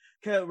in it.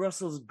 Kurt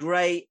Russell's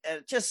great.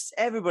 Just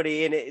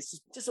everybody in it. It's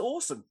just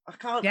awesome. I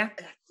can't. Yeah.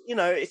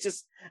 It's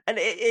just, and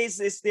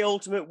it's the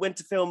ultimate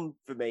winter film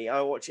for me. I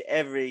watch it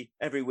every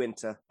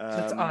winter.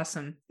 That's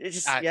awesome. It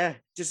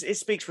just it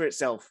speaks for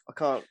itself. I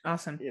can't.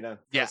 Awesome.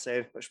 Can't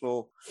say much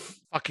more.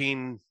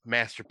 Fucking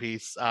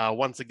masterpiece.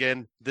 Once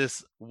again,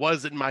 this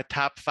was in my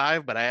top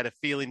 5, but I had a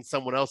feeling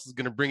someone else is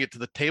going to bring it to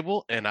the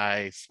table, and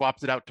I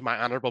swapped it out to my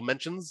honorable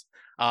mentions.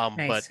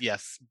 Nice. But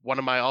yes, one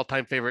of my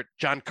all-time favorite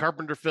John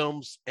Carpenter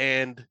films.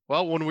 And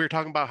well, when we were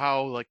talking about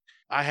how like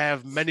I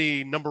have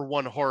many number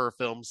 1 horror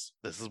films,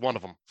 this is one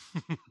of them.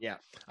 Yeah.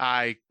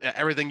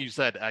 Everything you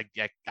said, I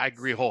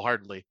agree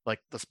wholeheartedly. Like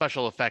the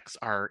special effects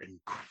are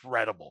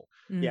incredible.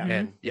 Yeah.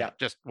 And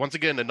just once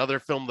again, another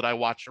film that I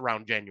watched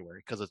around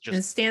January because it's just,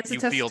 it stands the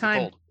test of time.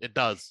 Cold. It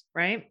does.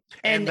 Right.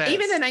 And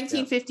even the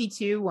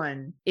 1952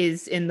 one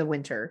is in the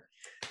winter,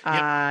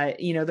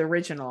 the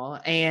original.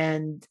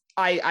 And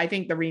I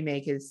think the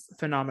remake is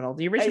phenomenal.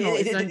 The original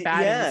isn't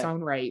bad in its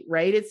own right?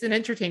 It's an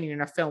entertaining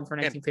enough film for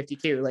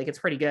 1952. Like, it's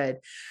pretty good.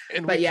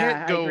 And but we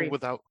can't go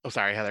without... Oh,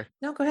 sorry, Heather.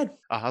 No, go ahead.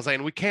 I was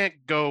saying, we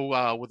can't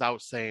go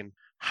without saying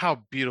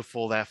how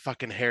beautiful that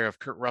fucking hair of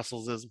Kurt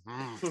Russell's is.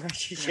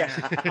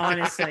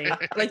 Honestly,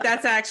 like,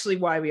 that's actually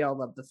why we all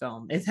love the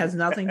film. It has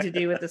nothing to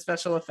do with the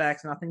special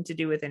effects, nothing to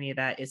do with any of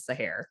that. It's the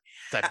hair.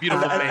 That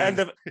beautiful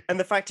and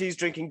the fact he's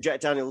drinking Jack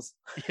Daniels.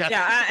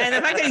 Yeah, and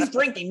the fact that he's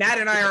drinking. Matt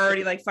and I are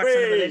already like, fuck son of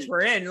a bitch,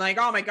 we're in. Like,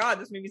 oh my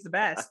god, this movie's the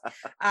best.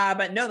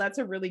 But no, that's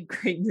a really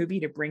great movie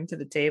to bring to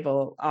the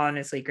table.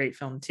 Honestly, great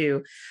film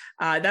too.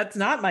 That's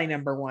not my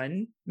number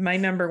 1. My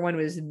number 1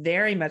 was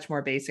very much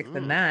more basic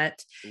than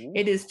that. Ooh.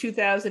 It is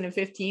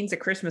 2015's A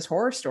Christmas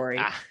Horror Story.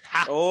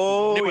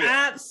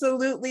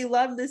 Absolutely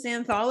love this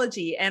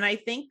anthology. And I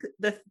think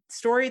the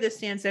story that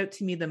stands out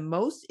to me the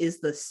most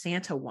is the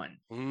Santa one.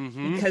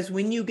 Mm-hmm. Because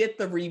when you get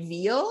the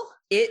reveal,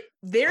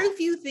 very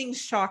few things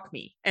shock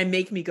me and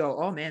make me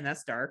go, oh man,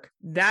 that's dark.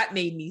 That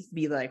made me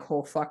be like,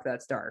 oh fuck,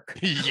 that's dark.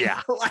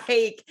 Yeah.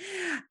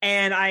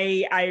 And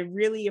I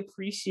really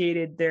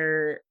appreciated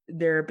their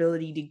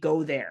ability to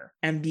go there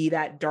and be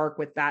that dark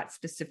with that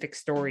specific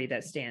story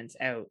that stands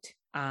out.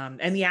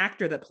 And the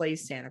actor that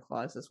plays Santa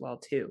Claus as well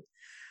too.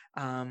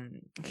 I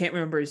can't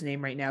remember his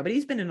name right now, but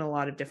he's been in a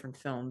lot of different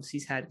films.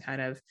 He's had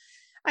kind of,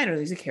 I don't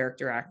know, he's a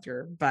character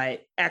actor,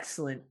 but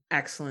excellent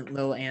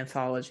little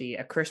anthology,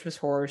 A Christmas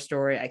Horror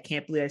Story. I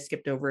can't believe I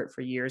skipped over it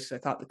for years because I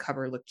thought the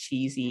cover looked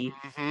cheesy.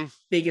 Mm-hmm.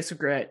 Biggest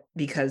regret,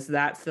 because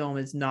that film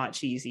is not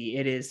cheesy.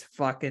 It is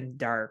fucking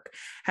dark.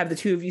 Have the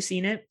two of you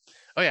seen it?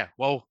 Oh yeah.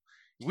 Well,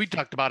 we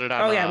talked about it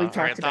on we've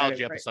talked about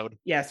it, episode. Right?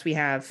 Yes, we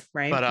have.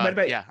 Right. But what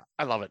about,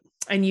 I love it.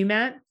 And you,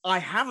 Matt? I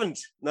haven't.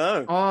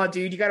 No. Oh,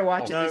 dude, you got to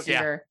watch it this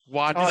year.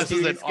 This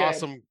is an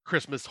awesome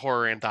Christmas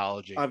horror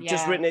anthology. I've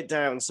just written it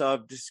down, so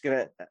I'm just going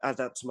to add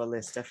that to my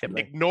list,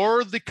 definitely.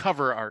 Ignore the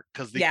cover art,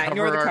 because the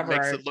cover art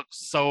makes it look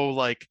so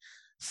like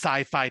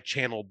sci-fi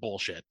channel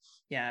bullshit.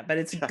 Yeah, but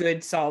it's a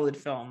good, solid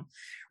film.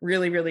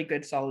 Really, really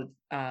good, solid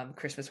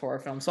Christmas horror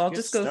film. So I'll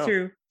just go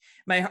through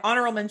my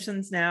honorable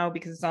mentions now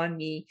because it's on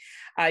me.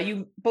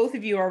 Both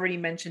of you already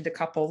mentioned a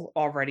couple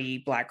already: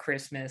 Black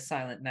Christmas,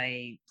 Silent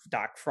Night,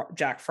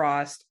 Jack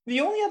Frost.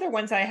 The only other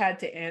ones I had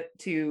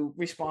to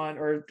respond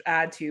or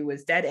add to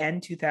was Dead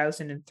End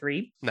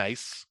 2003.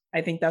 Nice.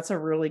 I think that's a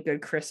really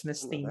good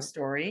Christmas themed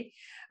story.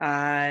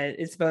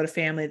 It's about a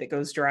family that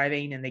goes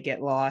driving and they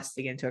get lost,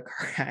 they get into a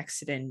car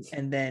accident,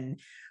 and then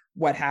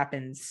what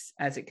happens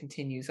as it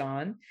continues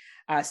on.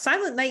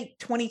 Silent Night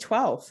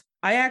 2012.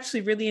 I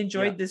actually really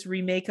enjoyed this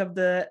remake of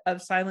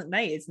Silent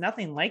Night. It's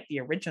nothing like the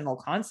original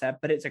concept,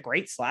 but it's a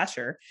great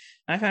slasher.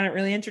 I found it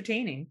really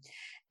entertaining.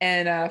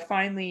 And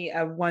finally,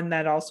 one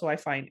that also I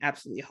find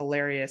absolutely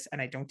hilarious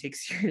and I don't take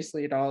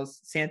seriously at all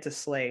is Santa's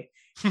Sleigh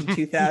in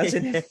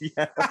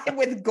 2005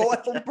 with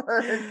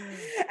Goldberg.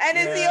 And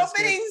it's the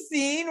opening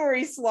scene where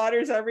he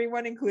slaughters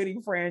everyone,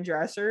 including Fran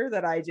Drescher,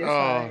 that I just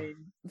find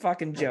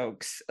fucking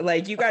jokes.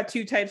 Like, you got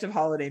two types of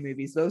holiday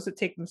movies: those that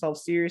take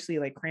themselves seriously,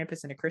 like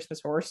Krampus and A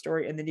Christmas Horror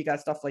Story, and then you got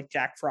stuff like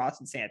Jack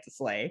Frost and Santa's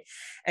Sleigh,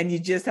 and you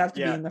just have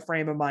to be in the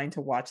frame of mind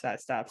to watch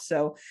that stuff.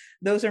 So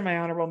those are my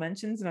honorable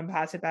mentions, and I'm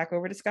pass it back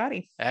over to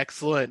Scotty.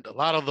 Excellent. A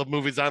lot of the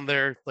movies on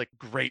there, like,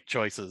 great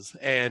choices.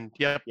 And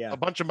a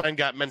bunch of mine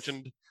got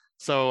mentioned,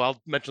 so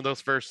I'll mention those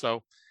first.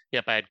 So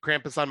I had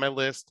Krampus on my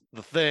list,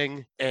 The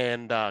Thing,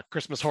 and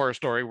Christmas Horror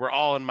Story were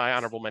all in my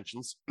honorable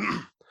mentions.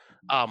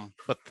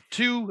 But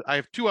I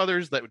have two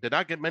others that did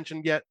not get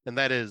mentioned yet, and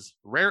that is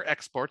Rare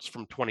Exports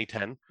from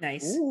 2010.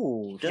 Nice.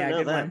 Ooh, didn't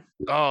know that. One.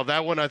 Oh,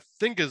 that one I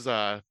think is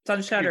it's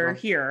on Shudder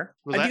here.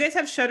 Do you guys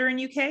have Shudder in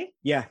UK?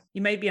 Yeah.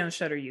 You might be on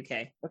Shudder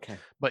UK. Okay.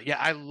 But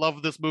I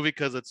love this movie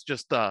because it's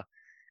just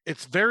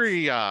it's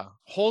very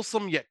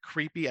wholesome yet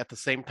creepy at the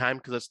same time,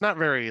 because it's not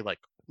very like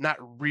not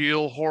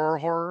real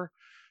horror,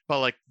 but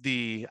like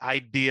the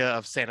idea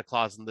of Santa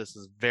Claus in this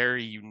is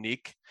very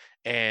unique,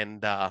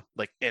 and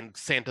and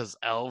Santa's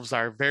elves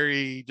are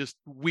very just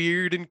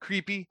weird and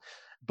creepy,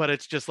 but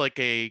it's just like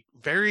a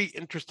very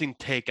interesting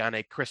take on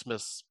a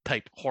Christmas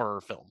type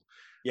horror film.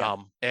 Yeah.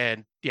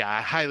 And yeah, I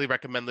highly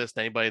recommend this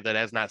to anybody that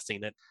has not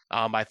seen it.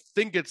 I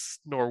think it's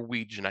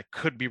Norwegian. I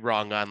could be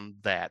wrong on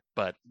that,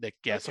 but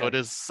yeah, so it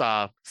is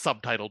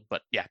subtitled,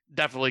 but yeah,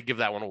 definitely give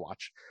that one a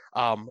watch.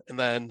 And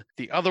then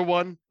the other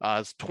one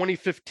is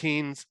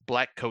 2015's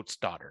Black Coat's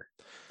Daughter.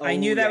 I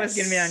knew that was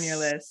going to be on your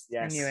list.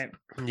 Yes. I knew it.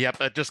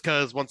 Yep, just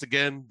because once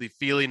again, the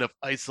feeling of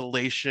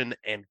isolation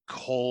and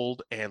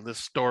cold, and this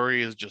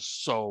story is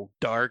just so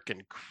dark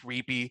and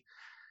creepy.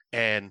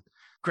 And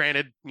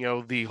granted,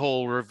 the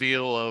whole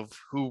reveal of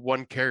who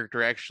one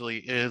character actually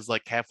is,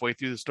 like halfway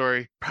through the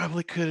story,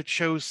 probably could have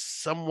chose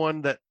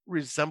someone that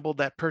resembled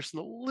that person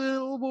a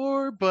little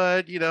more,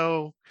 but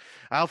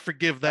I'll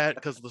forgive that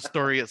because the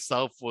story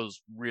itself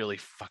was really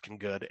fucking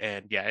good.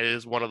 And yeah, it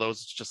is one of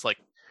those, it's just like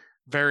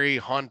very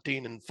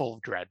haunting and full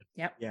of dread.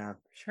 Yep. Yeah.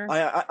 Sure.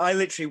 I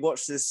literally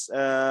watched this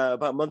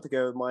about a month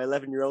ago with my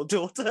 11-year-old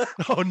daughter.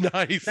 Oh,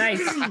 nice.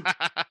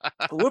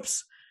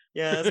 Whoops.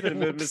 Yeah, that's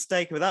been a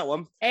mistake with that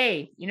one.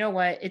 Hey, you know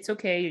what? It's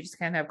okay. You just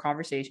kind of have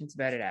conversations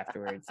about it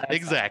afterwards. That's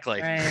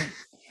exactly. All, right?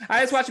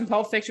 I was watching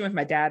Pulp Fiction with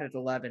my dad at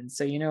 11,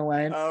 so you know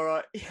what? All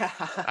right. Yeah.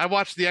 I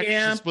watched The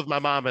Exorcist with my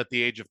mom at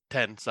the age of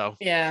 10, so.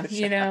 Yeah,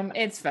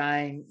 it's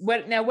fine.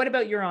 What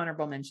about your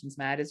honorable mentions,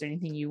 Matt? Is there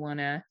anything you want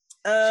to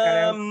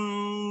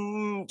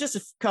just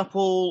a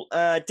couple.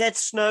 Dead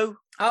Snow.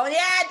 Oh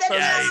yeah,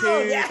 Dead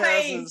Snow.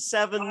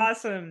 2007.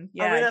 Awesome.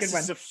 Yeah, I mean, that's good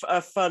one. just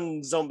a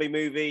fun zombie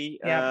movie.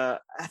 Yeah.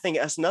 I think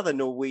that's another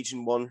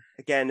Norwegian one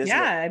again, isn't it?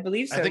 Yeah, I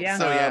believe so. I think yeah.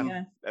 so,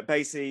 yeah.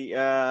 Basically,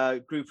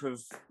 a group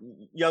of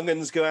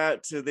young'uns go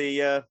out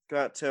to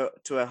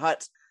a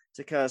hut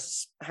to kind of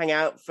hang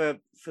out for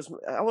some,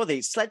 what are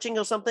they, sledging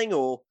or something,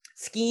 or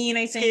skiing?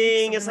 I think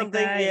skiing or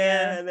something. like that,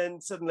 yeah, and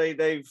then suddenly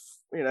they've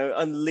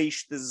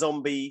unleashed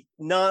the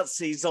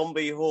Nazi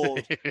zombie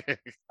horde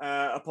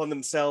upon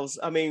themselves.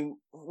 I mean,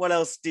 what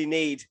else do you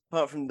need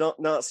apart from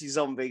Nazi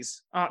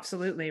zombies?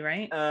 Absolutely,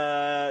 right?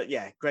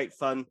 Yeah, great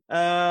fun.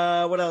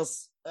 What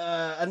else?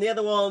 And the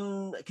other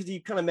one, because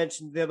you kind of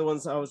mentioned the other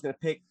ones that I was going to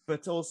pick,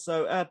 but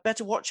also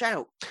Better Watch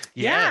Out.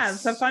 Yeah,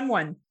 it's a fun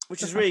one.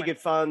 Which is really good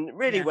fun,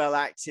 really well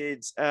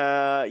acted.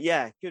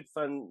 Good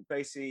fun.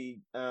 Basically,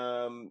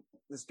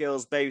 this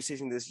girl's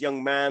babysitting this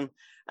young man,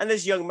 and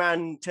this young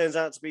man turns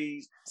out to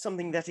be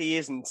something that he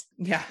isn't.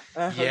 Yeah,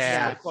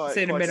 quite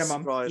a minimum.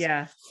 Surprised.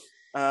 Yeah.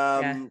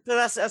 So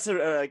that's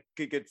a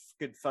good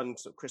fun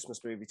sort of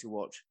Christmas movie to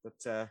watch.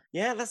 But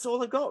that's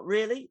all I got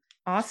really.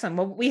 Awesome.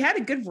 Well, we had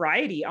a good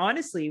variety.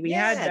 Honestly, we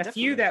had a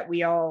few that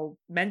we all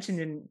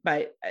mentioned,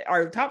 but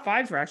our top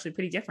fives were actually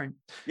pretty different.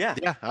 Yeah,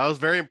 I was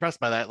very impressed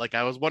by that. Like,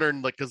 I was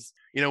wondering, like, because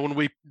when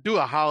we do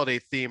a holiday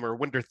theme or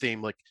winter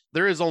theme, like,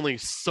 there is only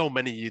so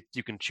many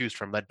you can choose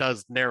from. That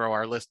does narrow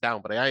our list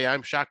down. But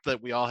I'm shocked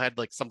that we all had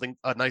like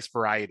a nice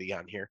variety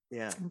on here.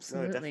 Yeah,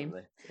 absolutely.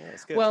 No,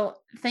 it's good.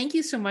 Well, thank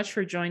you so much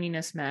for joining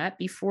us, Matt.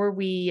 Before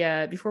we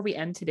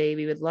end today,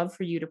 we would love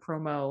for you to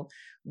promo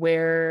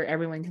where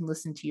everyone can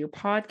listen to your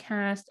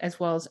podcast, as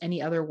well as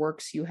any other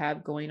works you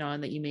have going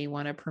on that you may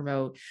want to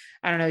promote.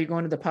 I don't know, you're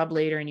going to the pub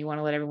later and you want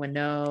to let everyone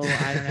know.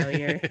 I don't know,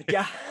 you're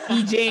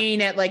DJing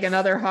at like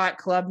another hot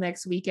club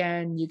next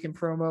weekend. You can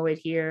promo it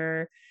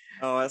here.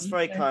 Oh, that's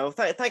very kind. Well,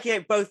 thank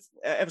you both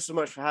ever so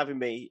much for having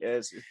me.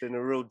 It's been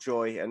a real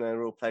joy and a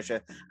real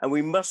pleasure. And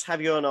we must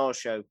have you on our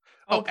show.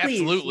 Oh,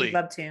 please. Absolutely. We'd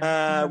love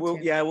to.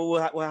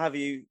 We'll have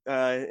you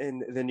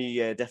in the new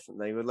year,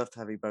 definitely. We'd love to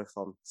have you both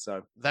on.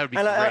 So that would be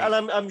great.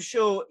 And I'm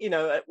sure,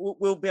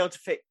 we'll be able to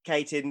fit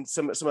Kate in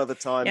some other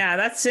time. Yeah,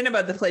 that's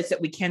Cinema, the place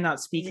that we cannot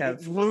speak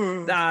of.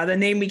 The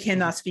name we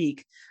cannot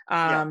speak.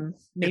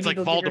 Maybe it's like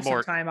they'll Voldemort. give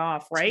her some time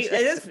off, right? It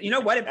is. You know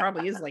what? It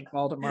probably is like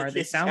Voldemort.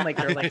 They sound like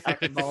they're like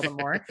fucking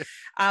Voldemort.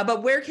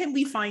 But where can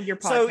we find your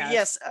podcast? So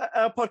yes,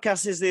 our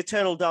podcast is the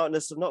Eternal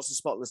Darkness of Not So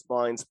Spotless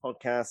Minds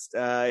podcast.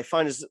 You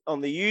find us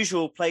on the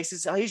usual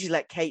places. I usually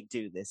let Kate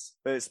do this,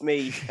 but it's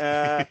me.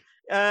 Find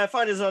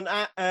us on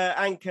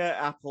Anchor,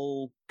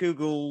 Apple,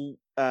 Google,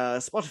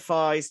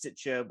 Spotify,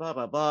 Stitcher, blah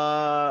blah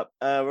blah.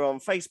 We're on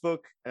Facebook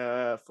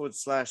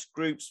 /groups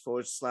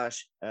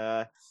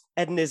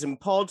 /Edenism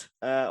Pod.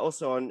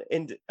 Also on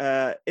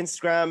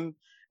Instagram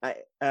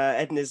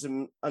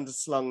Edenism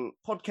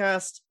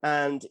 _podcast,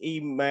 and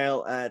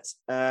email at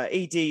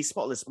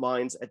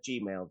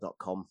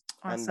edspotlessminds@gmail.com.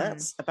 Awesome. And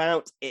that's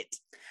about it.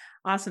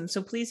 Awesome.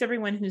 So please,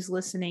 everyone who's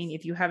listening,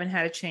 if you haven't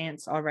had a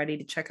chance already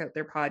to check out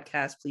their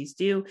podcast, please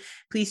do.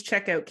 Please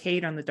check out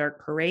Kate on the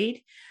Dark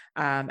Parade.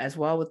 as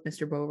well with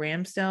Mr. Bo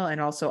Ramsdell, and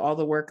also all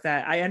the work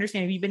that I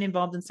understand. Have you been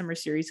involved in summer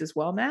series as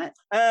well, Matt?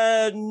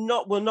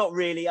 Not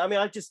really. I mean,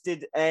 I just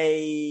did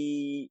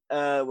a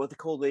what they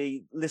call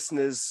the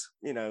listeners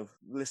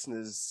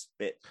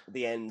bit at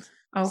the end.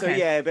 Okay. So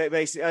yeah, but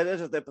basically, I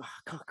don't know.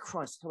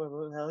 Christ, I can't remember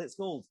what the hell it's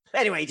called.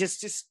 Anyway,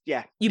 just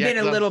yeah. You've been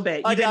a little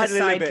bit. You've been a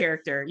side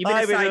character. You've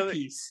been a side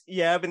piece.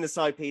 Yeah, I've been the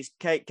side piece.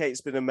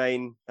 Kate's been a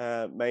main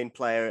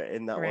player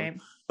in that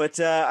one. But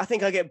I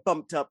think I get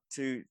bumped up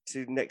to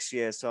next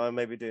year, so I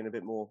may be doing a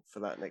bit more for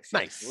that next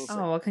year. Nice. So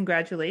well,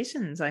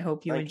 congratulations. I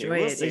hope you enjoy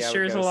it. It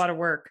sure is a lot of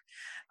work.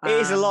 It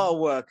is a lot of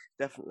work,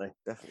 definitely.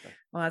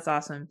 Well, that's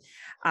awesome.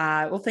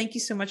 Well, thank you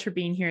so much for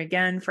being here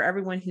again. For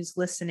everyone who's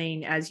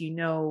listening, as you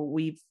know,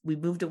 we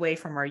moved away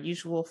from our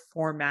usual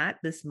format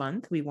this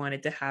month. We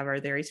wanted to have our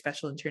very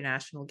special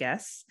international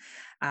guests.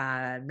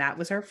 Matt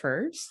was our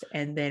first,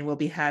 and then we'll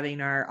be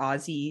having our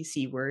Aussie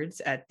C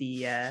words at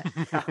the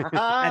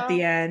at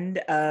the end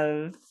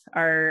of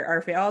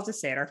our I'll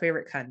just say it, our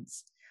favorite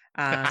cunts.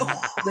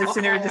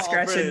 Listener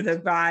discretion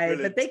advised,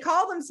 but they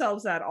call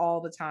themselves that all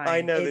the time.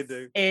 I know they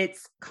do.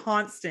 It's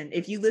constant.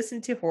 If you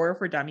listen to Horror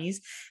for Dummies,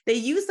 they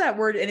use that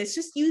word, and it's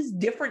just used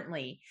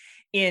differently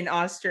in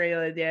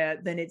Australia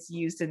than it's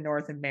used in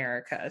North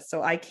America.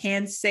 So I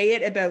can say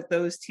it about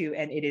those two,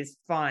 and it is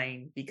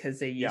fine because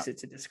they use it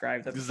to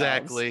describe themselves.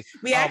 Exactly.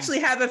 We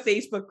actually have a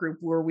Facebook group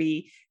where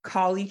we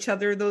call each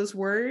other those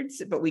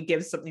words, but we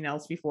give something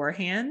else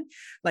beforehand.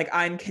 Like,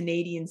 I'm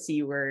Canadian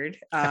C word.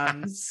 We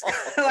have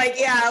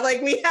a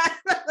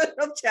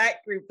little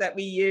chat group that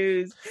we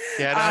use.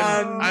 Yeah,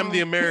 I'm the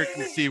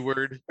American C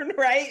word.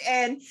 Right.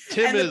 And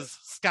Tim is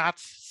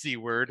Scott's C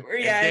word.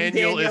 Yeah, and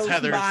Daniel is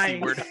Heather's C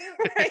word.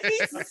 Right?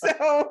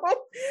 So,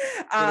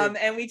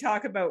 and we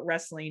talk about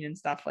wrestling and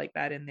stuff like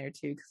that in there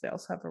too, because they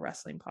also have a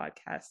wrestling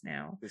podcast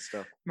now. Good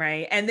stuff.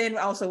 Right. And then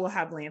also we'll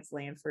have Lance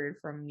Lanford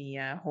from the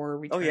Horror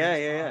Returns. Oh,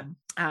 yeah.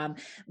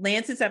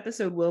 Lance's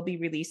episode will be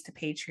released to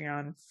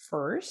Patreon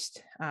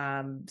first.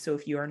 So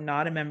if you are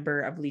not a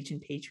member of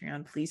Legion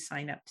Patreon, please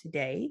sign up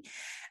today.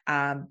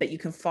 But you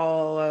can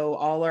follow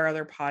all our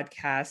other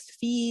podcast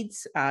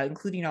feeds,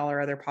 including all our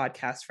other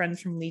podcast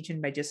friends from Legion,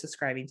 by just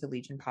subscribing to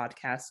Legion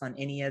podcasts on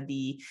any of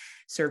the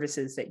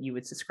services that you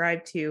would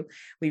subscribe to.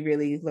 We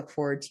really look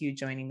forward to you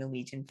joining the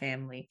Legion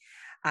family.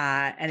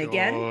 And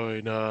again,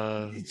 join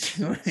us.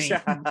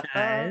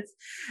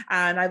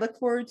 And I look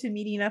forward to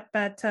meeting up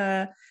at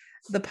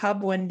the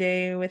pub one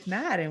day with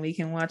Matt, and we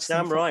can watch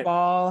some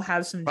football,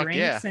 have some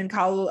drinks, and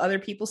call other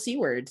people C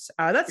words.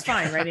 That's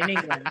fine, right? In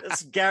England,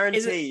 that's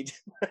guaranteed.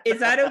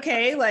 Is that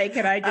okay? Like,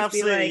 can I just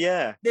Absolutely, be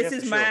like, this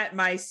is Matt,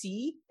 my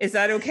C? Is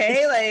that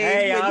okay? Like,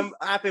 hey, I'm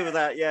happy with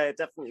that. Yeah,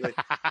 definitely.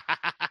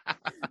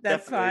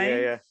 That's fine.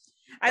 Yeah.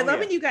 I love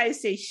when you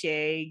guys say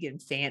shag and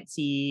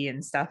fancy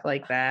and stuff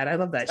like that. I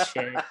love that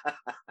shit.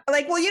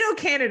 Like, well,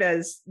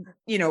 Canada's,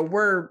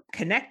 we're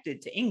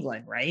connected to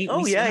England, right?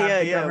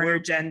 We're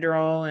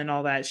general and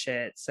all that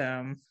shit.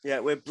 So yeah,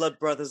 we're blood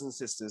brothers and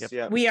sisters. Yep.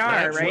 Yeah, we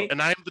are, right?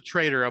 And I'm the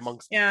traitor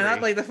amongst. Yeah,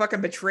 not like the fucking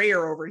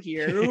betrayer over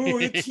here. Oh,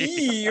 the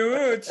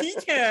tea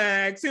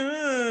tax.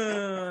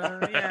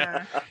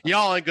 Yeah.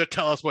 Y'all ain't gonna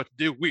tell us what to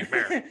do. We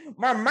American.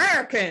 I'm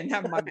American.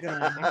 Have my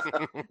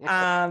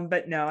gun.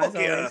 But no, as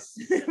always.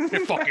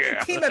 Fuck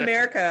yeah. Team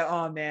America.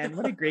 Oh man,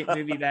 what a great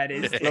movie that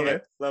is.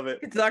 Love it.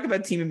 We talk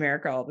about Team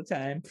America all the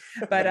time.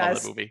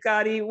 But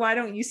Scotty, why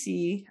don't you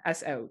see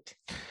us out?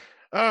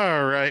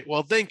 All right.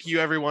 Well, thank you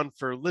everyone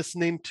for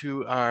listening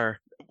to our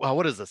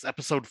what is this?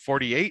 Episode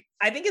 48?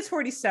 I think it's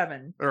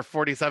 47. Or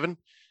 47?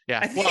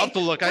 Yeah. We'll have to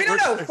look. We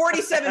don't know.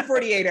 47,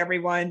 48,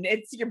 everyone.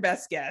 It's your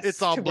best guess.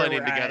 It's all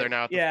blending together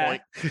now at this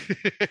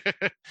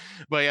point.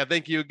 But yeah,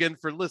 thank you again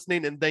for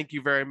listening, and thank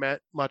you very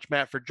much,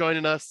 Matt, for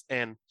joining us.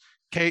 And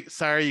Kate,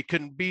 sorry you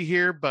couldn't be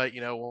here, but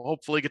we'll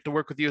hopefully get to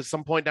work with you at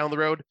some point down the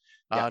road.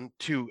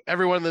 To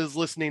everyone that is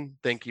listening,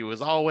 thank you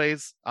as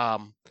always.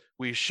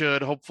 We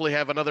should hopefully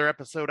have another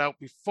episode out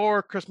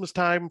before Christmas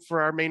time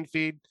for our main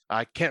feed.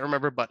 I can't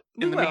remember, but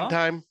in the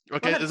meantime,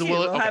 okay,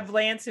 we'll have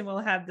Lance and we'll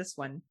have this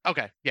one.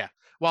 Okay, yeah.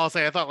 Well, I'll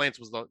say I thought Lance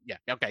was the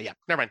okay, yeah.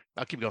 Never mind.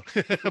 I'll keep going.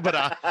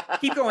 But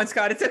keep going,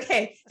 Scott. It's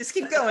okay. Just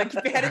keep going.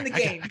 Keep your head in the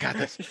game. I got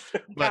this.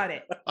 Got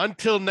it.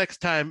 Until next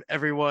time,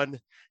 everyone,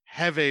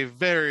 have a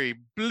very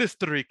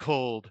blistery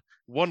cold,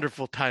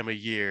 wonderful time of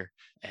year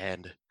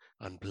and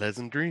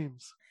unpleasant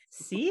dreams.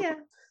 See ya.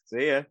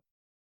 See ya.